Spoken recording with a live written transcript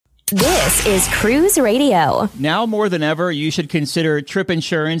This is Cruise Radio. Now more than ever, you should consider trip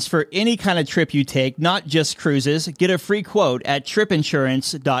insurance for any kind of trip you take, not just cruises. Get a free quote at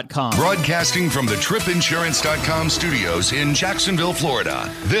tripinsurance.com. Broadcasting from the tripinsurance.com studios in Jacksonville,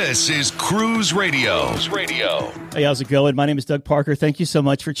 Florida. This is Cruise Radio. Hey, how's it going? My name is Doug Parker. Thank you so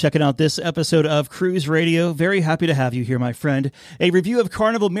much for checking out this episode of Cruise Radio. Very happy to have you here, my friend. A review of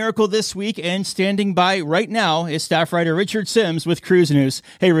Carnival Miracle this week, and standing by right now is staff writer Richard Sims with Cruise News.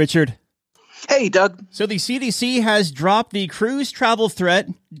 Hey, Richard. Hey, Doug. So the CDC has dropped the cruise travel threat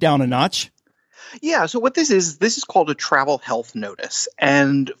down a notch. Yeah, so what this is called a travel health notice.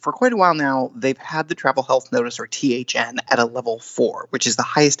 And for quite a while now, they've had the travel health notice, or THN, at a level 4, which is the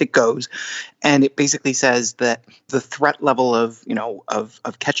highest it goes. And it basically says that the threat level of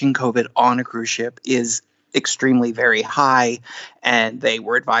catching COVID on a cruise ship is extremely very high, and they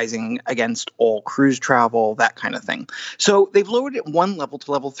were advising against all cruise travel, that kind of thing. So they've lowered it one level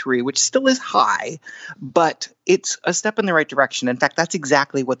to level 3, which still is high, but it's a step in the right direction. In fact, that's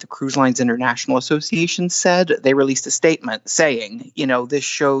exactly what the Cruise Lines International Association said. They released a statement saying, this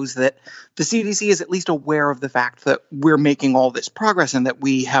shows that the CDC is at least aware of the fact that we're making all this progress and that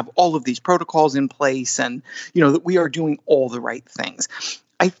we have all of these protocols in place, and, that we are doing all the right things.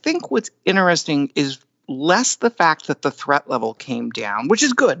 I think what's interesting is less the fact that the threat level came down, which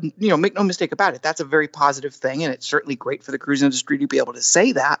is good. Make no mistake about it. That's a very positive thing, and it's certainly great for the cruise industry to be able to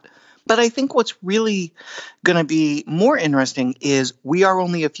say that. But I think what's really going to be more interesting is we are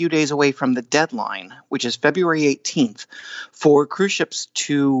only a few days away from the deadline, which is February 18th, for cruise ships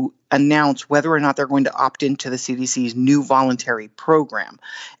to announce whether or not they're going to opt into the CDC's new voluntary program.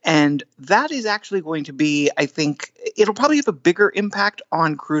 And that is actually going to be, I think, it'll probably have a bigger impact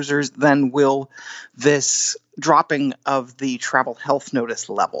on cruisers than will this dropping of the travel health notice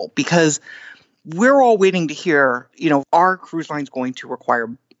level, because we're all waiting to hear, are cruise lines going to require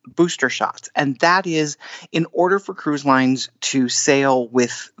booster shots? And that is in order for cruise lines to sail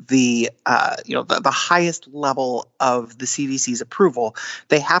with the highest level of the CDC's approval.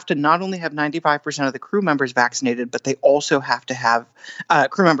 They have to not only have 95% of the crew members vaccinated, but they also have to have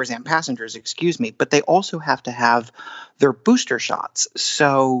crew members and passengers, but they also have to have their booster shots.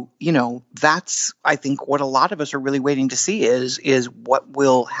 So, that's, I think, what a lot of us are really waiting to see is what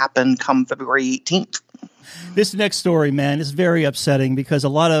will happen come February 18th. This next story, man, is very upsetting because a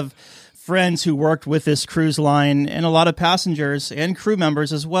lot of friends who worked with this cruise line and a lot of passengers and crew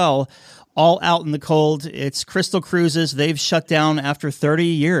members as well, all out in the cold. It's Crystal Cruises. They've shut down after 30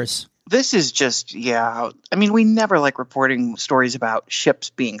 years. This is just, we never like reporting stories about ships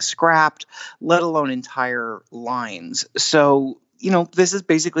being scrapped, let alone entire lines. So, this is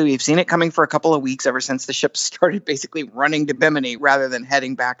basically, we've seen it coming for a couple of weeks ever since the ships started basically running to Bimini rather than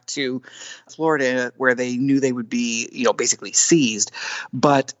heading back to Florida where they knew they would be, basically seized.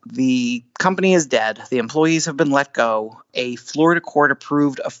 But the company is dead. The employees have been let go. A Florida court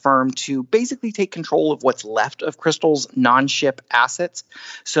approved a firm to basically take control of what's left of Crystal's non-ship assets.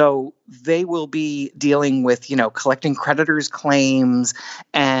 So they will be dealing with, collecting creditors' claims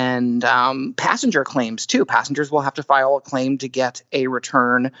and passenger claims too. Passengers will have to file a claim to get a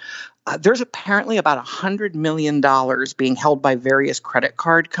return. There's apparently about $100 million being held by various credit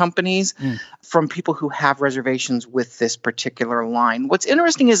card companies from people who have reservations with this particular line. What's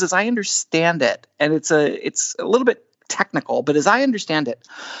interesting is, as I understand it, and it's a little bit technical, but as I understand it,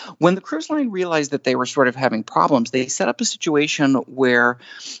 when the cruise line realized that they were sort of having problems, they set up a situation where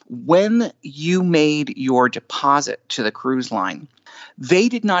when you made your deposit to the cruise line, they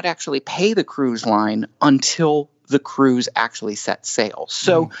did not actually pay the cruise line until the cruise actually set sail.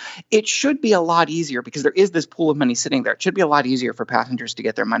 So it should be a lot easier because there is this pool of money sitting there. It should be a lot easier for passengers to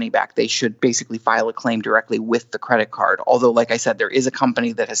get their money back. They should basically file a claim directly with the credit card. Although, like I said, there is a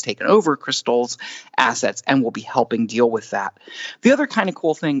company that has taken over Crystal's assets and will be helping deal with that. The other kind of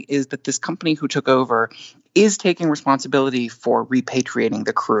cool thing is that this company who took over is taking responsibility for repatriating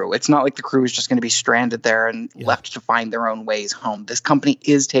the crew. It's not like the crew is just going to be stranded there and left to find their own ways home. This company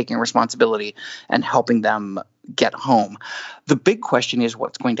is taking responsibility and helping them get home. The big question is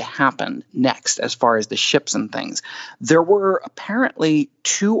what's going to happen next as far as the ships and things. There were apparently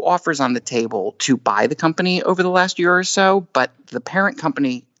 2 offers on the table to buy the company over the last year or so, but the parent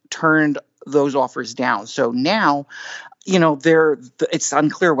company turned those offers down. So now, it's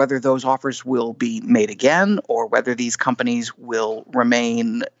unclear whether those offers will be made again or whether these companies will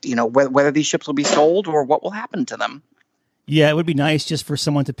remain, whether these ships will be sold or what will happen to them. Yeah, it would be nice just for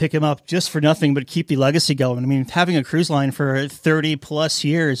someone to pick him up just for nothing but keep the legacy going. I mean, having a cruise line for 30 plus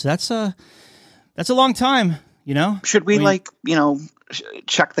years, that's a long time, Should we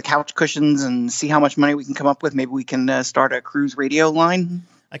check the couch cushions and see how much money we can come up with? Maybe we can start a cruise radio line.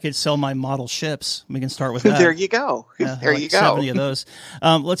 I could sell my model ships. We can start with that. There you go. Yeah, there like you go. 70 of those.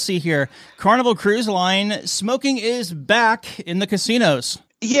 Let's see here. Carnival Cruise Line, smoking is back in the casinos.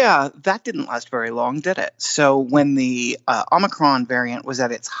 Yeah, that didn't last very long, did it? So when the Omicron variant was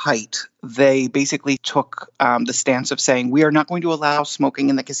at its height, they basically took the stance of saying, we are not going to allow smoking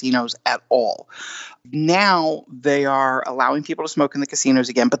in the casinos at all. Now they are allowing people to smoke in the casinos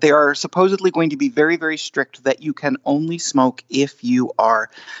again, but they are supposedly going to be very, very strict that you can only smoke if you are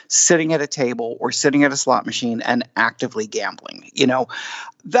sitting at a table or sitting at a slot machine and actively gambling.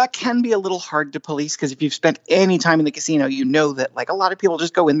 That can be a little hard to police because if you've spent any time in the casino, you know that like a lot of people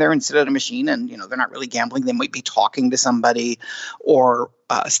just go in there and sit at a machine and, they're not really gambling. They might be talking to somebody or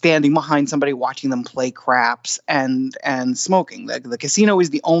standing behind somebody watching them play craps and smoking. The casino is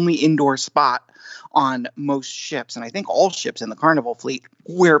the only indoor spot on most ships, and I think all ships in the Carnival fleet,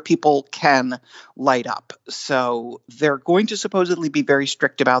 where people can light up. So they're going to supposedly be very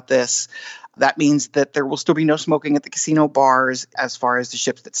strict about this. That means that there will still be no smoking at the casino bars as far as the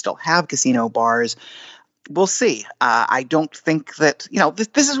ships that still have casino bars. We'll see. I don't think that,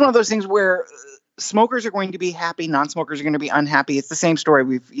 this is one of those things where smokers are going to be happy, non-smokers are going to be unhappy. It's the same story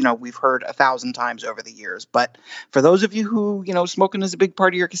we've heard 1,000 times over the years. But for those of you who, smoking is a big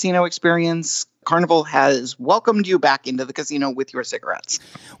part of your casino experience, Carnival has welcomed you back into the casino with your cigarettes.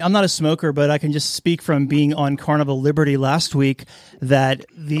 I'm not a smoker, but I can just speak from being on Carnival Liberty last week that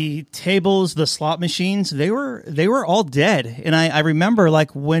the tables, the slot machines, they were all dead. And I remember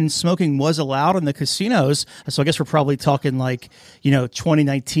like when smoking was allowed in the casinos, so I guess we're probably talking like,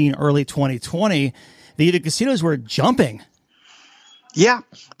 2019, early 2020, the casinos were jumping. Yeah,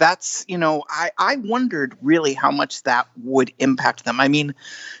 that's, I wondered really how much that would impact them. I mean,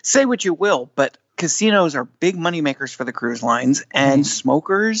 say what you will, but casinos are big money makers for the cruise lines, and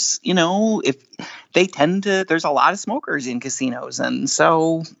smokers, if they tend to, there's a lot of smokers in casinos. And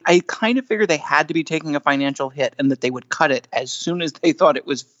so I kind of figured they had to be taking a financial hit and that they would cut it as soon as they thought it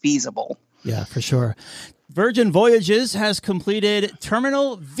was feasible. Yeah, for sure. Virgin Voyages has completed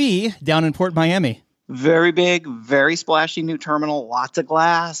Terminal V down in Port Miami. Very big, very splashy new terminal, lots of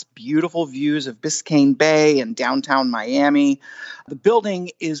glass, beautiful views of Biscayne Bay and downtown Miami. The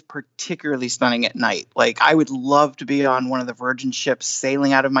building is particularly stunning at night. Like, I would love to be on one of the Virgin ships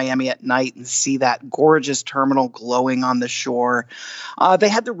sailing out of Miami at night and see that gorgeous terminal glowing on the shore. They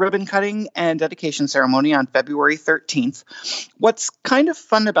had the ribbon cutting and dedication ceremony on February 13th. What's kind of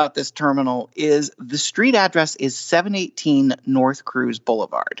fun about this terminal is the street address is 718 North Cruise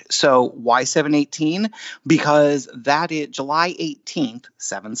Boulevard. So why 718? Because that is July 18th,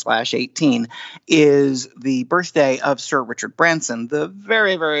 7/18, is the birthday of Sir Richard Branson, the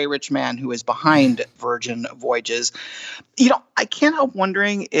very, very rich man who is behind Virgin Voyages. I can't help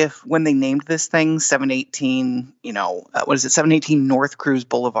wondering if when they named this thing 718, 718 North Cruise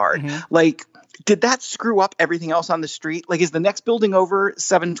Boulevard, like, did that screw up everything else on the street? Like, is the next building over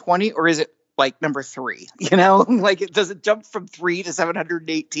 720 or is it like number 3? Does it jump from 3 to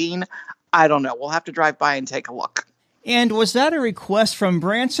 718? I don't know. We'll have to drive by and take a look. And was that a request from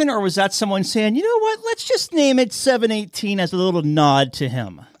Branson, or was that someone saying, you know what, let's just name it 718 as a little nod to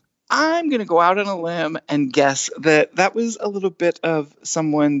him? I'm going to go out on a limb and guess that was a little bit of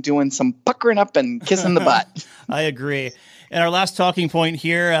someone doing some puckering up and kissing the butt. I agree. And our last talking point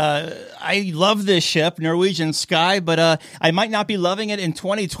here, I love this ship, Norwegian Sky, but I might not be loving it in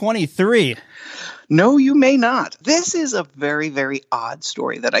 2023. No, you may not. This is a very, very odd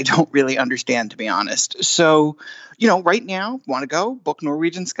story that I don't really understand, to be honest. So, right now, want to go, book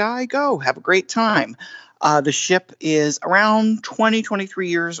Norwegian Sky, go, have a great time. The ship is around 23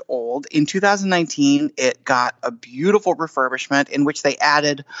 years old. In 2019, it got a beautiful refurbishment in which they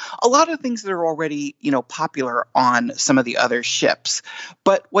added a lot of things that are already, popular on some of the other ships.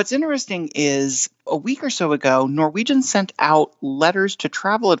 But what's interesting is a week or so ago, Norwegian sent out letters to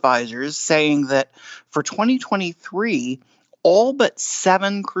travel advisors saying that for 2023, all but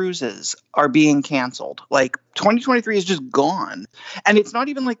 7 cruises are being canceled. Like, 2023 is just gone. And it's not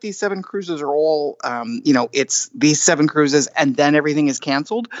even like these 7 cruises are all, it's these 7 cruises and then everything is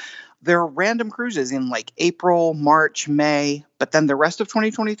canceled. There are random cruises in like April, March, May, but then the rest of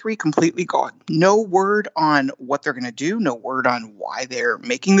 2023 completely gone. No word on what they're going to do. No word on why they're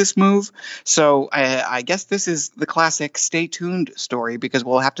making this move. So I guess this is the classic stay tuned story, because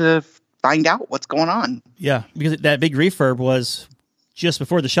we'll have to find out what's going on. Yeah, because that big refurb was just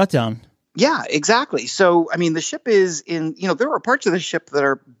before the shutdown. Yeah, exactly. So, I mean, the ship is in, there are parts of the ship that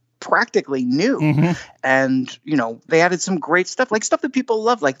are practically new. Mm-hmm. And, they added some great stuff, like stuff that people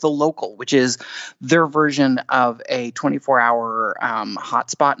love, like The Local, which is their version of a 24-hour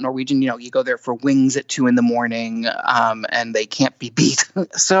hotspot Norwegian. You go there for wings at 2 a.m, and they can't be beat.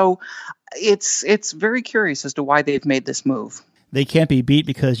 So it's very curious as to why they've made this move. They can't be beat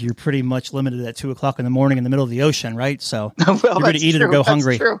because you're pretty much limited at 2 o'clock in the morning in the middle of the ocean, right? So well, you're going to eat it or go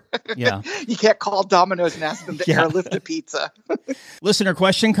hungry. True. Yeah. You can't call Domino's and ask them to airlift a pizza. Listener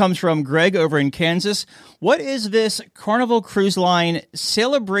question comes from Greg over in Kansas. What is this Carnival Cruise Line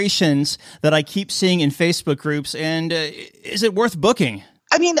celebrations that I keep seeing in Facebook groups, and is it worth booking?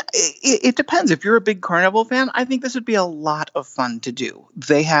 I mean, it depends. If you're a big Carnival fan, I think this would be a lot of fun to do.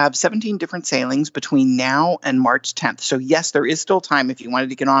 They have 17 different sailings between now and March 10th. So yes, there is still time. If you wanted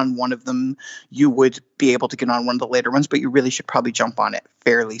to get on one of them, you would be able to get on one of the later ones, but you really should probably jump on it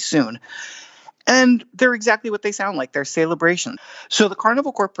fairly soon. And they're exactly what they sound like. They're celebration. So the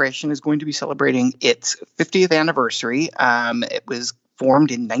Carnival Corporation is going to be celebrating its 50th anniversary. It was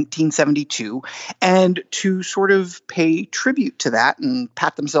formed in 1972, and to sort of pay tribute to that and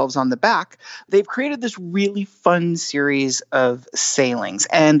pat themselves on the back, they've created this really fun series of sailings.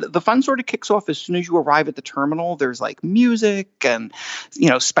 And the fun sort of kicks off as soon as you arrive at the terminal. There's like music and,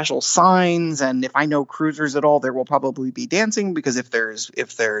 special signs. And if I know cruisers at all, there will probably be dancing, because if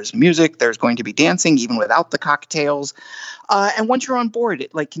there's music, there's going to be dancing, even without the cocktails. And once you're on board,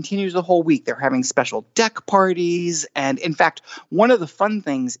 it continues the whole week. They're having special deck parties. And in fact, one of the fun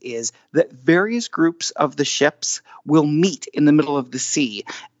things is that various groups of the ships will meet in the middle of the sea.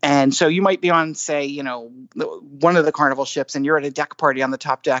 And so you might be on, say, one of the Carnival ships, and you're at a deck party on the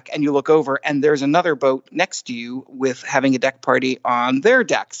top deck, and you look over and there's another boat next to you with having a deck party on their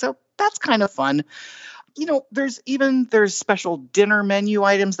deck. So that's kind of fun. There's special dinner menu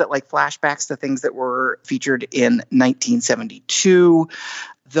items that flashbacks to things that were featured in 1972.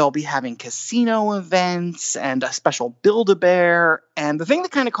 They'll be having casino events and a special Build-A-Bear. And the thing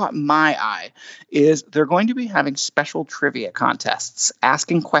that kind of caught my eye is they're going to be having special trivia contests,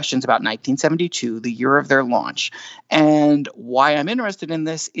 asking questions about 1972, the year of their launch. And why I'm interested in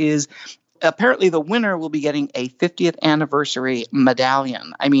this is apparently the winner will be getting a 50th anniversary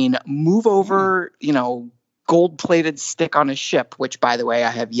medallion. I mean, move over, gold-plated stick on a ship, which, by the way, I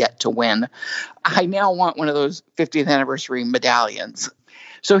have yet to win. I now want one of those 50th anniversary medallions.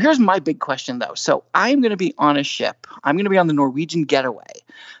 So here's my big question, though. So I'm going to be on a ship. I'm going to be on the Norwegian Getaway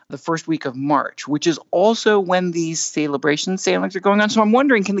the first week of March, which is also when these celebration sailings are going on. So I'm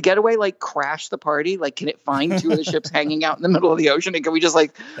wondering, can the Getaway crash the party? Can it find two of the ships hanging out in the middle of the ocean? And can we just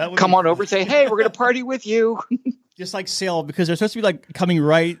come on over and say, hey, we're going to party with you? Just sail, because they're supposed to be coming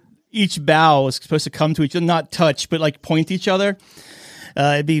right. Each bow is supposed to come to each other, not touch, but point each other.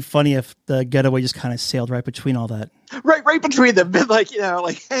 It'd be funny if the Getaway just kind of sailed right between all that. Right between them.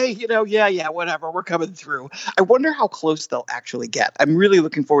 Hey, yeah, whatever, we're coming through. I wonder how close they'll actually get. I'm really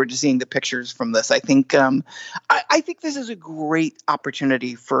looking forward to seeing the pictures from this. I think I think this is a great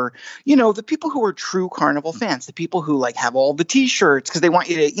opportunity for, the people who are true Carnival fans, the people who have all the T-shirts, because they want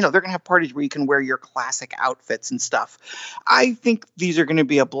you to, they're going to have parties where you can wear your classic outfits and stuff. I think these are going to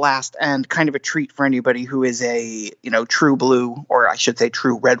be a blast and kind of a treat for anybody who is a, true blue, or I should say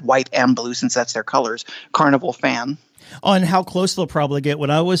true red, white, and blue, since that's their colors, Carnival fan. On how close they'll probably get. When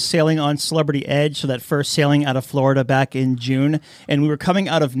I was sailing on Celebrity Edge, so that first sailing out of Florida back in June, and we were coming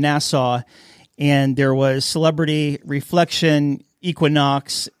out of Nassau, and there was Celebrity, Reflection,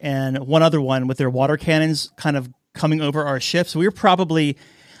 Equinox, and one other one with their water cannons kind of coming over our ship. So we were probably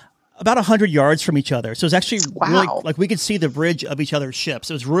about 100 yards from each other. So it was actually really, we could see the bridge of each other's ships.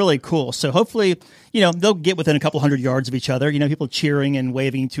 It was really cool. So hopefully, they'll get within a couple hundred yards of each other, people cheering and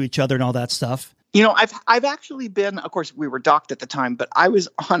waving to each other and all that stuff. I've actually been, of course, we were docked at the time, but I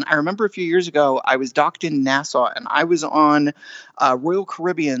remember a few years ago, I was docked in Nassau, and I was on Royal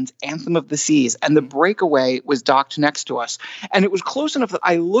Caribbean's Anthem of the Seas, and the Breakaway was docked next to us. And it was close enough that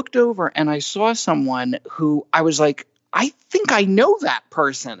I looked over and I saw someone who I was like, I think I know that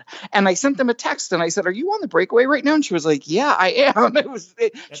person. And I sent them a text and I said, are you on the Breakaway right now? And she was like, yeah, I am.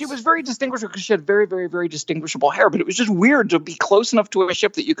 She was very distinguishable because she had very, very, very distinguishable hair. But it was just weird to be close enough to a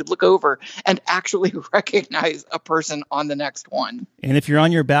ship that you could look over and actually recognize a person on the next one. And if you're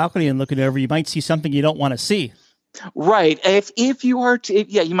on your balcony and looking over, you might see something you don't want to see. Right. If you are,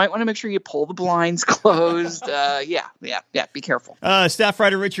 you might want to make sure you pull the blinds closed. Be careful. Staff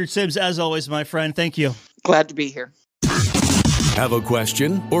writer Richard Sibbs, as always, my friend. Thank you. Glad to be here. Have a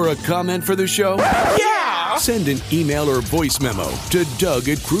question or a comment for the show? Yeah! Send an email or voice memo to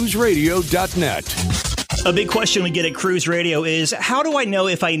Doug@cruiseradio.net. A big question we get at Cruise Radio is, how do I know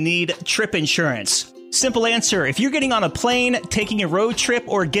if I need trip insurance? Simple answer. If you're getting on a plane, taking a road trip,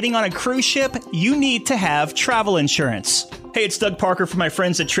 or getting on a cruise ship, you need to have travel insurance. Hey, it's Doug Parker from my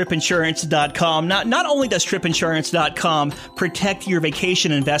friends at tripinsurance.com. Not only does tripinsurance.com protect your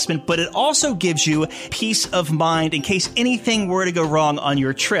vacation investment, but it also gives you peace of mind in case anything were to go wrong on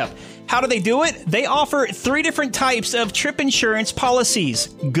your trip. How do they do it? They offer 3 different types of trip insurance policies.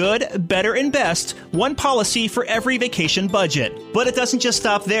 Good, better, and best. One policy for every vacation budget. But it doesn't just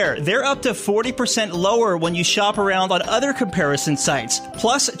stop there. They're up to 40% lower when you shop around on other comparison sites.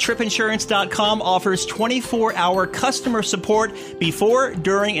 Plus, tripinsurance.com offers 24-hour customer support before,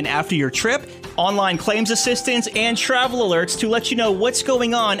 during, and after your trip, online claims assistance, and travel alerts to let you know what's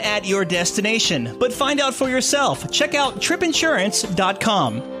going on at your destination. But find out for yourself. Check out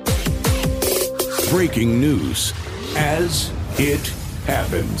tripinsurance.com. Breaking news as it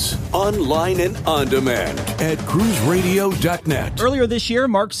happens. Online and on demand at cruiseradio.net. Earlier this year,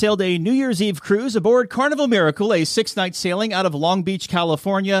 Mark sailed a New Year's Eve cruise aboard Carnival Miracle, a 6-night sailing out of Long Beach,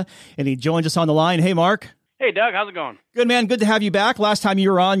 California. And he joins us on the line. Hey, Mark. Hey, Doug. How's it going? Good, man. Good to have you back. Last time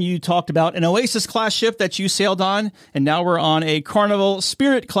you were on, you talked about an Oasis-class ship that you sailed on, and now we're on a Carnival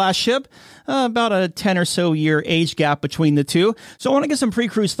Spirit-class ship, about a 10 or so year age gap between the two. So I want to get some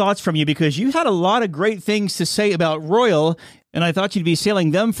pre-cruise thoughts from you because you had a lot of great things to say about Royal, and I thought you'd be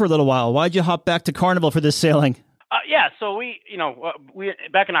sailing them for a little while. Why'd you hop back to Carnival for this sailing? So we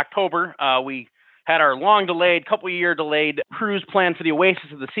back in October, we had our long-delayed, couple-year delayed cruise plan for the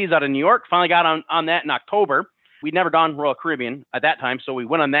Oasis of the Seas out of New York. Finally got on that in October. We'd never done Royal Caribbean at that time, so we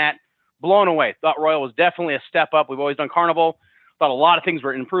went on that. Blown away. Thought Royal was definitely a step up. We've always done Carnival. Thought a lot of things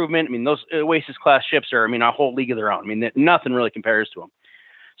were an improvement. I mean, those Oasis-class ships are, a whole league of their own. I mean, nothing really compares to them.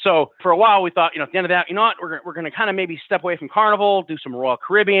 So for a while, we thought, at the end of that, we're going to kind of maybe step away from Carnival, do some Royal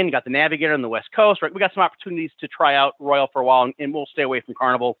Caribbean. Got the Navigator on the West Coast, right? We got some opportunities to try out Royal for a while, and we'll stay away from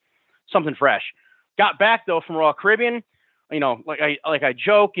Carnival. Something fresh. Got back though from Royal Caribbean, like I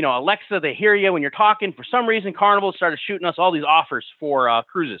joke, Alexa, they hear you when you're talking. For some reason, Carnival started shooting us all these offers for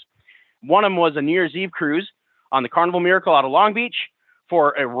cruises. One of them was a New Year's Eve cruise on the Carnival Miracle out of Long Beach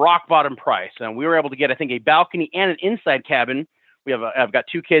for a rock bottom price, and we were able to get, I think, a balcony and an inside cabin. I've got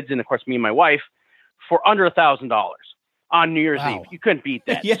 2 kids, and of course me and my wife, for under $1,000 on New Year's Eve. You couldn't beat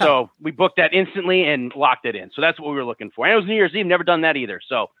that. Yeah. So we booked that instantly and locked it in. So that's what we were looking for. And it was New Year's Eve, never done that either.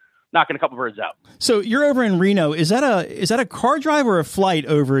 So knocking a couple birds out. So you're over in Reno. Is that a car drive or a flight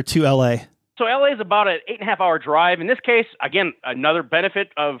over to LA? So LA is about an 8.5-hour drive. In this case, again, another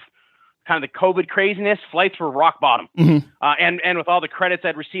benefit of kind of the COVID craziness. Flights were rock bottom. Mm-hmm. And with all the credits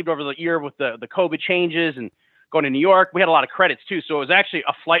I'd received over the year with the COVID changes and going to New York, we had a lot of credits too. So it was actually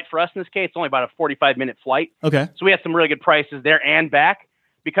a flight for us in this case. It's only about a 45-minute flight. Okay. So we had some really good prices there and back.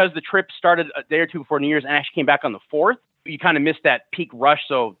 Because the trip started a day or two before New Year's and actually came back on the 4th, you kind of missed that peak rush.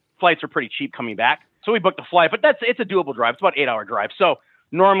 So flights are pretty cheap coming back. So we booked a flight, but it's a doable drive. It's about an 8-hour drive. So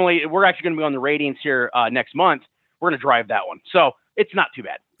normally we're actually going to be on the Radiance here next month. We're going to drive that one. So it's not too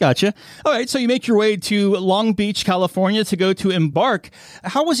bad. Gotcha. All right. So you make your way to Long Beach, California to go to embark.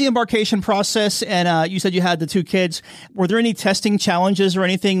 How was the embarkation process? And you said you had the 2 kids. Were there any testing challenges or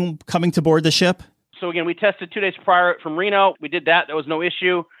anything coming to board the ship? So again, we tested 2 days prior from Reno. We did that. There was no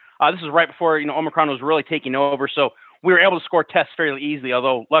issue. This was right before, Omicron was really taking over. So we were able to score tests fairly easily,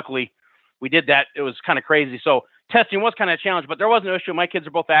 although luckily we did that. It was kind of crazy. So testing was kind of a challenge, but there was no issue. My kids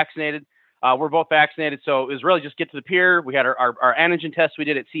are both vaccinated. We're both vaccinated. So it was really just get to the pier. We had our antigen test we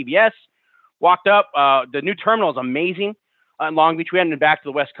did at CBS, walked up. The new terminal is amazing in Long Beach. We hadn't been back to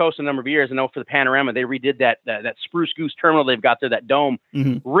the West Coast in a number of years. I know for the Panorama, they redid that Spruce Goose terminal they've got there, that dome.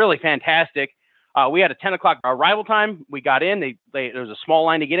 Mm-hmm. Really fantastic. We had a 10 o'clock arrival time. We got in. There was a small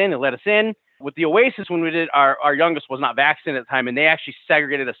line to get in. They let us in. With the Oasis, when we did, our youngest was not vaccinated at the time, and they actually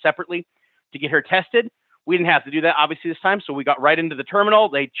segregated us separately to get her tested. We didn't have to do that, obviously, this time, so we got right into the terminal.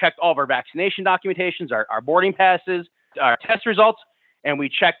 They checked all of our vaccination documentations, our boarding passes, our test results, and we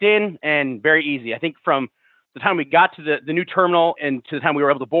checked in, and very easy. I think from the time we got to the new terminal and to the time we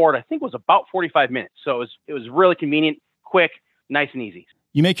were able to board, I think it was about 45 minutes. So it was really convenient, quick, nice and easy.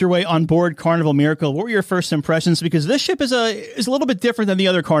 You make your way on board Carnival Miracle. What were your first impressions? Because this ship is a little bit different than the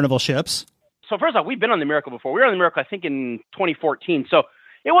other Carnival ships. So first off, we've been on the Miracle before. We were on the Miracle, I think, in 2014. So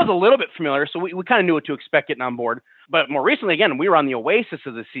it was a little bit familiar. So we kind of knew what to expect getting on board. But more recently, again, we were on the Oasis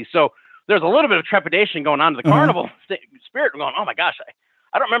of the Sea. So there's a little bit of trepidation going on to the Carnival Spirit. We're going, oh my gosh,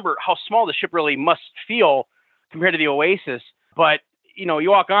 I don't remember how small the ship really must feel compared to the Oasis. But, you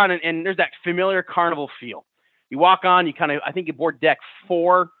walk on and there's that familiar Carnival feel. You walk on, I think you board deck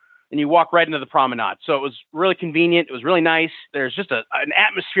 4 and you walk right into the promenade. So it was really convenient. It was really nice. There's just an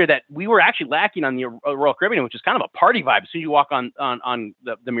atmosphere that we were actually lacking on the Royal Caribbean, which is kind of a party vibe as soon as you walk on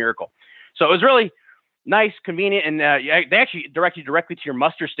the Miracle. So it was really nice, convenient, and they actually direct you directly to your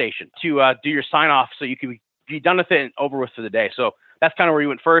muster station to do your sign off, so you can be done with it and over with for the day. So that's kind of where we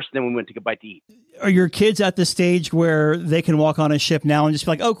went first. Then we went to get a bite to eat. Are your kids at the stage where they can walk on a ship now and just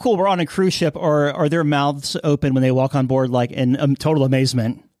be like, "Oh, cool, we're on a cruise ship," or are their mouths open when they walk on board, like in total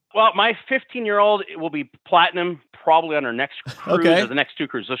amazement? Well, my 15-year-old will be platinum probably on her next cruise or the next 2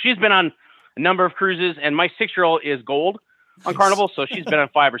 cruises. So she's been on a number of cruises, and my 6-year-old is gold on Carnival, so she's been on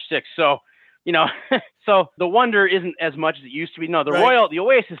 5 or 6. So, so the wonder isn't as much as it used to be. No, the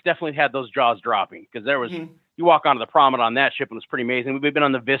Oasis definitely had those jaws dropping, because there was you walk onto the promenade on that ship and it was pretty amazing. We've been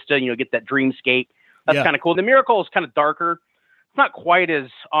on the Vista, get that dreamscape. That's kind of cool. The Miracle is kind of darker. It's not quite as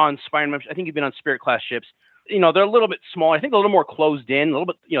awe-inspiring. I think you've been on Spirit class ships. They're a little bit smaller. I think a little more closed in, a little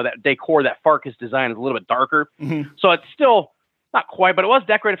bit, that decor, that Farkas design is a little bit darker. So it's still not quite, but it was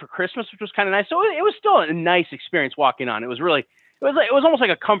decorated for Christmas, which was kind of nice. So it was still a nice experience walking on. It was almost like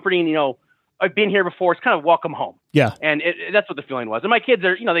a comforting, I've been here before. It's kind of welcome home. Yeah. And that's what the feeling was. And my kids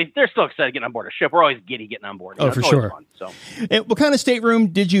are, they're still excited getting on board a ship. We're always giddy getting on board. For sure. Fun, so. What kind of stateroom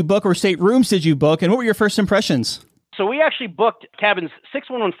did you book, or staterooms did you book? And what were your first impressions? So we actually booked cabins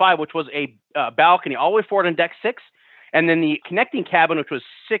 6115, which was a balcony all the way forward on deck 6. And then the connecting cabin, which was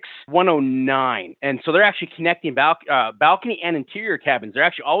 6109. And so they're actually connecting balcony and interior cabins. They're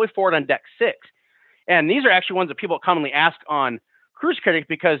actually all the way forward on deck 6. And these are actually ones that people commonly ask on Cruise Critic,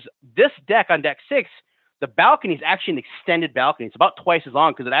 because this deck on deck 6, the balcony is actually an extended balcony. It's about twice as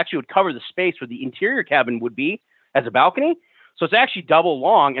long, because it actually would cover the space where the interior cabin would be as a balcony. So it's actually double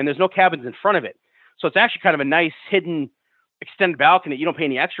long, and there's no cabins in front of it. So it's actually kind of a nice hidden extended balcony that you don't pay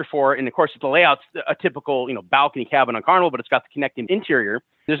any extra for. And of course, the layout's a typical, balcony cabin on Carnival, but it's got the connecting interior.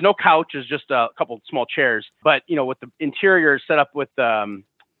 There's no couch. There's just a couple of small chairs. But, with the interior set up with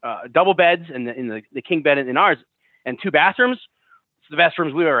double beds and the king bed in ours, and 2 bathrooms, it's the best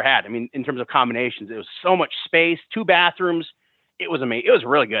rooms we've ever had. I mean, in terms of combinations, it was so much space, 2 bathrooms. It was amazing. It was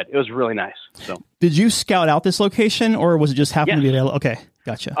really good. It was really nice. So, did you scout out this location, or was it just happened to be available? Okay,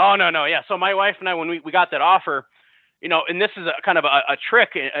 gotcha. Oh, no. Yeah. So my wife and I, when we got that offer, and this is a kind of a trick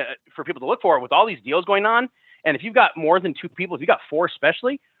for people to look for with all these deals going on. And if you've got more than 2 people, if you've got 4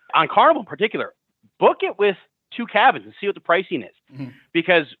 especially, on Carnival in particular, book it with 2 cabins and see what the pricing is.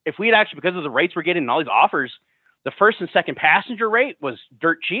 Because if we'd actually, because of the rates we're getting and all these offers, the first and second passenger rate was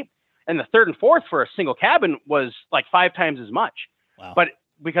dirt cheap. And the third and fourth for a single cabin was like 5 times as much. Wow. But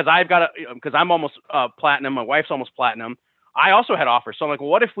because because I'm almost platinum, my wife's almost platinum, I also had offers. So I'm like, well,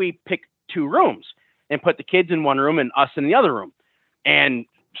 what if we pick 2 rooms and put the kids in one room and us in the other room? And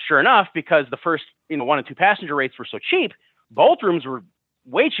sure enough, because the first, 1 and 2 passenger rates were so cheap, both rooms were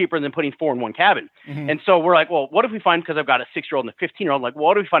way cheaper than putting 4 in one cabin. And so we're like, well, what if we find, because I've got a 6-year-old and a 15-year-old, like, well,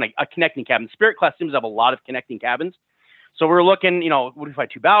 what if we find a connecting cabin? Spirit class seems to have a lot of connecting cabins. So we were looking, what if we find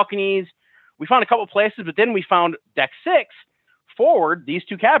 2 balconies? We found a couple places, but then we found deck 6 forward, these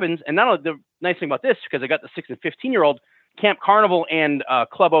 2 cabins. And not only the nice thing about this, because I got the 6 and 15-year-old, Camp Carnival and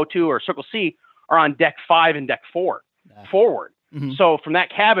Club O2 or Circle C are on deck 5 and deck 4 forward. So from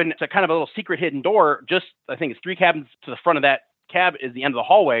that cabin, it's a kind of a little secret hidden door. Just, I think it's 3 cabins to the front of that cab is the end of the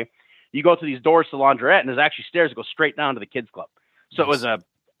hallway. You go through these doors to the laundrette, and there's actually stairs that go straight down to the kids club. So it was a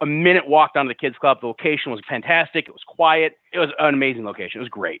minute walk down to the kids club. The location was fantastic. It was quiet. It was an amazing location. It was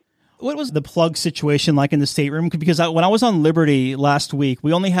great. What was the plug situation like in the stateroom? Because when I was on Liberty last week,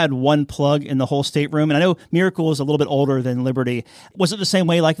 we only had 1 plug in the whole stateroom. And I know Miracle is a little bit older than Liberty. Was it the same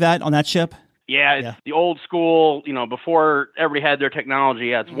way like that on that ship? Yeah, it's the old school, before everybody had their technology.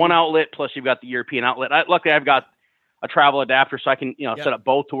 Yeah, it's 1 outlet, plus you've got the European outlet. Luckily, I've got a travel adapter, so I can, set up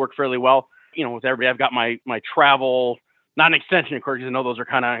both to work fairly well. With everybody, I've got my travel, not an extension, of course, because I know those are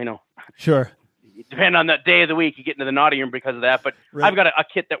kind of, Sure. Depending on the day of the week, you get into the naughty room because of that. But I've got a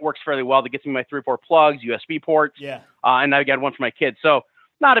kit that works fairly well that gets me my 3 or 4 plugs, USB ports. And I've got one for my kids. So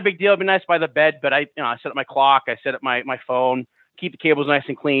not a big deal. It'd be nice by the bed, but I set up my clock, I set up my phone, keep the cables nice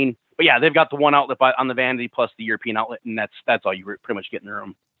and clean. But yeah, they've got the 1 outlet on the vanity plus the European outlet, and that's all you pretty much get in the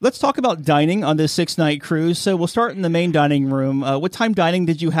room. Let's talk about dining on this 6-night cruise. So we'll start in the main dining room. What time dining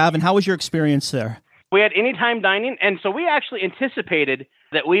did you have, and how was your experience there? We had anytime dining, and so we actually anticipated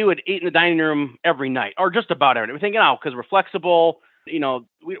that we would eat in the dining room every night, or just about every night. We're thinking, because we're flexible, we don't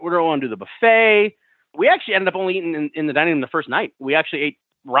want to do the buffet. We actually ended up only eating in the dining room the first night. We actually ate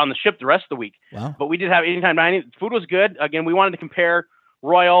around the ship the rest of the week. Wow. But we did have anytime dining. The food was good. Again, we wanted to compare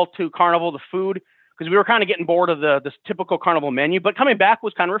Royal to Carnival, the food, because we were kind of getting bored of this typical Carnival menu. But coming back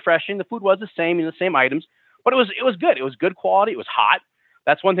was kind of refreshing. The food was the same items, but it was good. It was good quality. It was hot.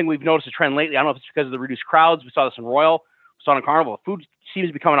 That's one thing we've noticed a trend lately. I don't know if it's because of the reduced crowds. We saw this in Royal, we saw it in Carnival. The food seems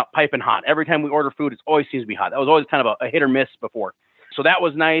to be coming up piping hot. Every time we order food, it always seems to be hot. That was always kind of a hit or miss before. So that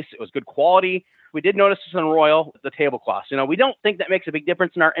was nice. It was good quality. We did notice this on Royal, the tablecloths. We don't think that makes a big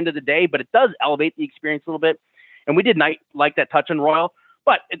difference in our end of the day, but it does elevate the experience a little bit. And we did like that touch on Royal.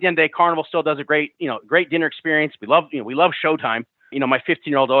 But at the end of the day, Carnival still does a great dinner experience. We love showtime. My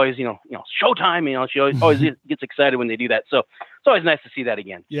 15-year-old always, showtime. She always gets excited when they do that. So it's always nice to see that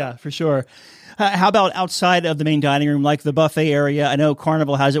again. Yeah, for sure. How about outside of the main dining room, like the buffet area? I know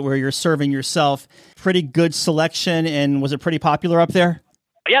Carnival has it where you're serving yourself. Pretty good selection, and was it pretty popular up there?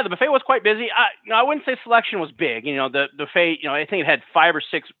 Yeah, the buffet was quite busy. I wouldn't say selection was big. The buffet, I think it had 5 or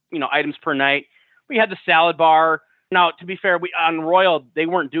 6, items per night. We had the salad bar. Now, to be fair, on Royal, they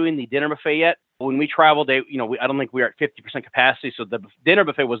weren't doing the dinner buffet yet. When we traveled, I don't think we were at 50% capacity, so the dinner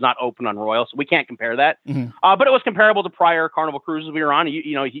buffet was not open on Royal, so we can't compare that. Mm-hmm. But it was comparable to prior Carnival cruises we were on.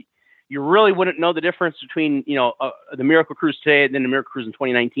 You really wouldn't know the difference between the Miracle Cruise today and then the Miracle Cruise in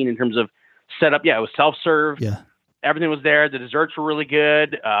 2019 in terms of setup. Yeah, it was self-serve. Yeah. Everything was there. The desserts were really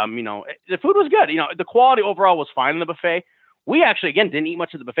good. The food was good. The quality overall was fine in the buffet. We actually, again, didn't eat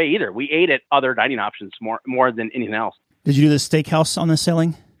much of the buffet either. We ate at other dining options more than anything else. Did you do the steakhouse on the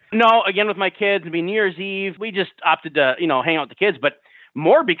sailing? No, again, with my kids, New Year's Eve, we just opted to, hang out with the kids, but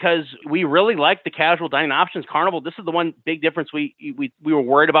more because we really liked the casual dining options. Carnival, this is the one big difference we were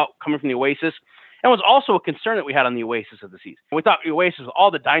worried about coming from the Oasis. And it was also a concern that we had on the Oasis of the season. We thought the Oasis, with all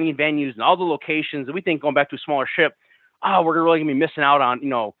the dining venues and all the locations, and we think going back to a smaller ship, we're really going to be missing out on,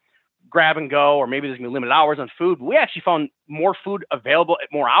 grab and go, or maybe there's going to be limited hours on food. But we actually found more food available at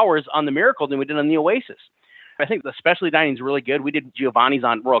more hours on the Miracle than we did on the Oasis. I think the specialty dining is really good. We did Giovanni's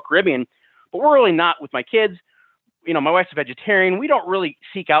on Royal Caribbean, but we're really not with my kids. My wife's a vegetarian. We don't really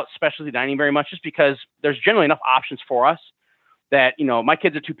seek out specialty dining very much just because there's generally enough options for us that, my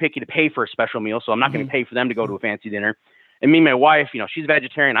kids are too picky to pay for a special meal. So I'm not going to pay for them to go to a fancy dinner. And me and my wife, she's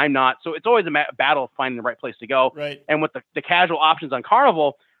vegetarian. I'm not. So it's always a battle of finding the right place to go. Right. And with the casual options on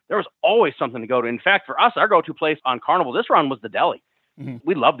Carnival, there was always something to go to. In fact, for us, our go-to place on Carnival this run was the deli. Mm-hmm.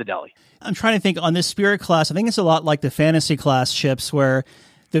 We love the deli. I'm trying to think on this Spirit class. I think it's a lot like the Fantasy class ships where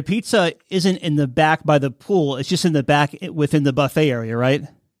the pizza isn't in the back by the pool. It's just in the back within the buffet area, right?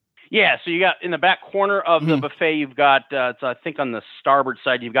 Yeah. So you got in the back corner of the buffet, you've got, I think on the starboard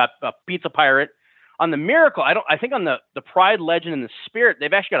side, you've got a Pizza Pirate. On the Miracle, I think on the Pride, Legend, and the Spirit,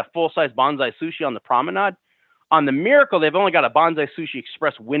 they've actually got a full-size bonsai sushi on the promenade. On the Miracle, they've only got a bonsai sushi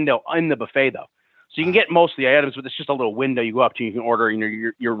express window in the buffet, though. So you can get most of the items, but it's just a little window you go up to. You can order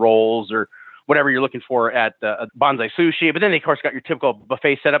your rolls or whatever you're looking for at Bonsai Sushi. But then they, of course, got your typical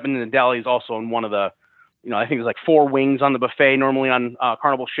buffet setup. And then the deli is also in one of the, I think there's like 4 wings on the buffet normally on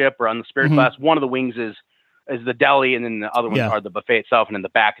Carnival ship or on the Spirit class. One of the wings is the deli, and then the other ones are the buffet itself. And in the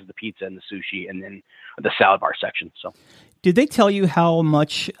back is the pizza and the sushi, and then the salad bar section. So, did they tell you how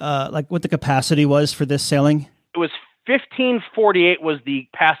much, what the capacity was for this sailing? It was 1548 was the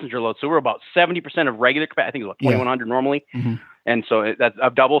passenger load. So we're about 70% of regular capacity. I think it was about 2100 normally. Mm-hmm. And so that's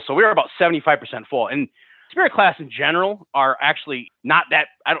a double. So we were about 75% full. And Spirit class in general are actually not that,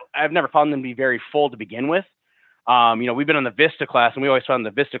 I've never found them to be very full to begin with. We've been on the Vista class, and we always found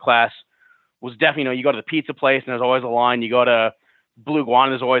the Vista class was definitely, you go to the pizza place and there's always a line. You go to Blue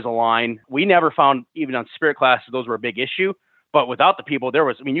Iguana, there's always a line. We never found, even on Spirit class, those were a big issue. But without the people,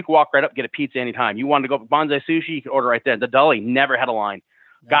 you could walk right up and get a pizza anytime. You wanted to go to Bonsai Sushi, you could order right there. The deli never had a line.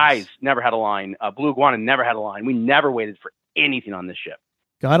 Nice. Guys never had a line. Blue Iguana never had a line. We never waited for anything on this ship.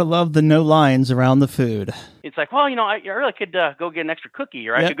 Gotta love the no lines around the food. It's like, well, I really could go get an extra cookie,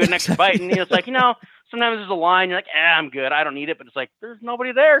 or I could get an extra bite. And it's like, sometimes there's a line. You're like, I'm good. I don't need it. But it's like, there's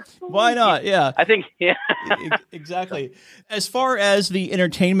nobody there. Why not? Yeah. I think, Exactly. As far as the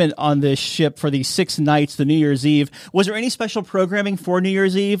entertainment on this ship for the 6 nights, the New Year's Eve, was there any special programming for New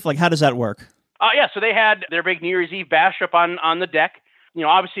Year's Eve? Like, how does that work? Yeah. So they had their big New Year's Eve bash up on the deck.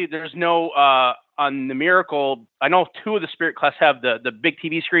 Obviously there's no, on the Miracle, I know 2 of the Spirit class have the big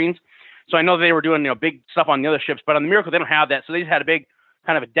TV screens. So I know they were doing, big stuff on the other ships, but on the Miracle, they don't have that. So they just had a big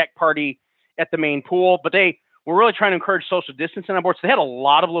kind of a deck party at the main pool, but they were really trying to encourage social distancing on board. So they had a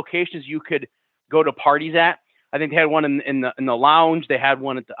lot of locations you could go to parties at. I think they had one in the lounge. They had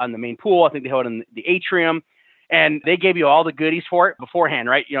one on the main pool. I think they had one in the atrium, and they gave you all the goodies for it beforehand,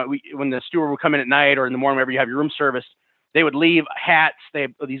 right? When the steward would come in at night or in the morning, whenever you have your room service, they would leave hats. They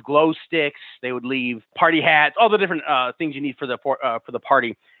have these glow sticks. They would leave party hats, all the different things you need for the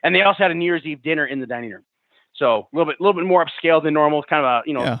party. And they also had a New Year's Eve dinner in the dining room. So a little bit more upscale than normal. Kind of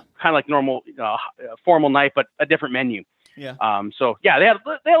kind of like normal formal night, but a different menu. Yeah. They had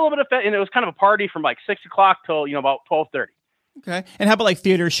a little bit of fun, and it was kind of a party from like 6 o'clock till about 12:30. Okay. And how about like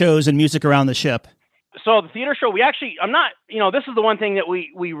theater shows and music around the ship? So the theater show, this is the one thing that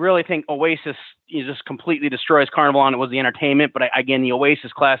we really think Oasis just completely destroys Carnival on. It was the entertainment, but again, the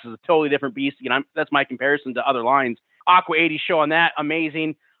Oasis class is a totally different beast. Again, that's my comparison to other lines. Aqua 80 show on that,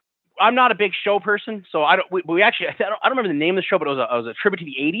 amazing. I'm not a big show person, so I don't remember the name of the show, but it was a tribute to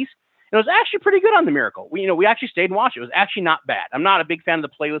the 80s. And it was actually pretty good on the Miracle. We actually stayed and watched it. It was actually not bad. I'm not a big fan of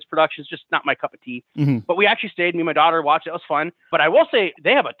the playlist productions, just not my cup of tea. Mm-hmm. But we actually stayed. Me and my daughter watched it. It was fun. But I will say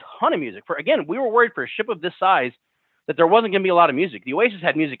they have a ton of music. We were worried for a ship of this size that there wasn't going to be a lot of music. The Oasis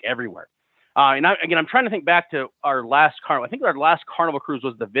had music everywhere. I'm trying to think back to our last Carnival. I think our last Carnival cruise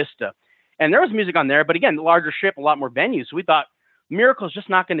was the Vista. And there was music on there. But again, the larger ship, a lot more venues. So we thought Miracle's just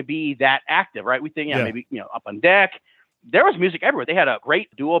not going to be that active, right? We think, maybe up on deck. There was music everywhere. They had a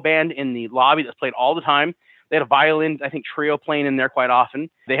great duo band in the lobby that played all the time. They had a violin, I think, trio playing in there quite often.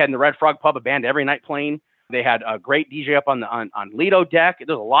 They had in the Red Frog Pub a band every night playing. They had a great DJ up on Lido deck.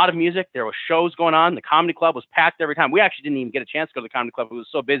 There was a lot of music. There was shows going on. The comedy club was packed every time. We actually didn't even get a chance to go to the comedy club. It was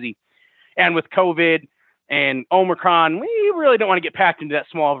so busy. And with COVID and Omicron, we really don't want to get packed into that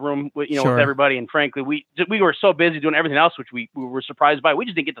small room with everybody. And frankly, we were so busy doing everything else, which we were surprised by. We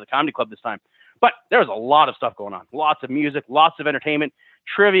just didn't get to the comedy club this time. But there was a lot of stuff going on. Lots of music, lots of entertainment,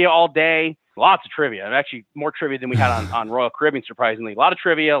 trivia all day, lots of trivia. Actually, more trivia than we had on Royal Caribbean, surprisingly. A lot of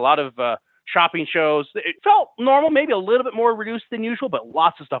trivia, a lot of shopping shows. It felt normal, maybe a little bit more reduced than usual, but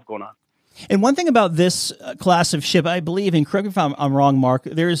lots of stuff going on. And one thing about this class of ship, I believe, and correct me if I'm wrong, Mark,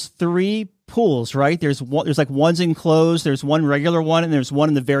 there's 3 pools, right? There's like one's enclosed, there's one regular one, and there's one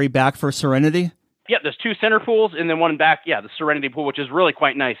in the very back for Serenity. Yeah, there's 2 center pools, and then one in back, the Serenity pool, which is really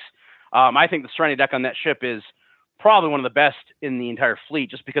quite nice. I think the Serenity deck on that ship is probably one of the best in the entire fleet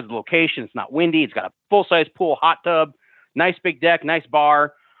just because of the location. It's not windy. It's got a full-size pool, hot tub, nice big deck, nice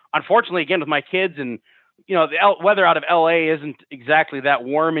bar. Unfortunately, again, with my kids and, the weather out of LA isn't exactly that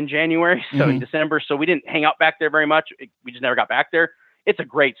warm in January, so in December, so we didn't hang out back there very much. We just never got back there. It's a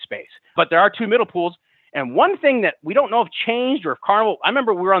great space. But there are 2 middle pools. And one thing that we don't know if changed or if Carnival, I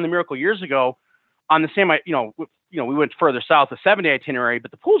remember we were on the Miracle years ago on the same, we went further south, a 7-day itinerary,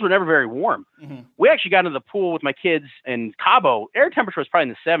 but the pools were never very warm. Mm-hmm. We actually got into the pool with my kids in Cabo. Air temperature was probably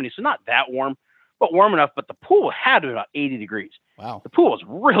in the 70s, so not that warm, but warm enough. But the pool had to be about 80 degrees. Wow. The pool was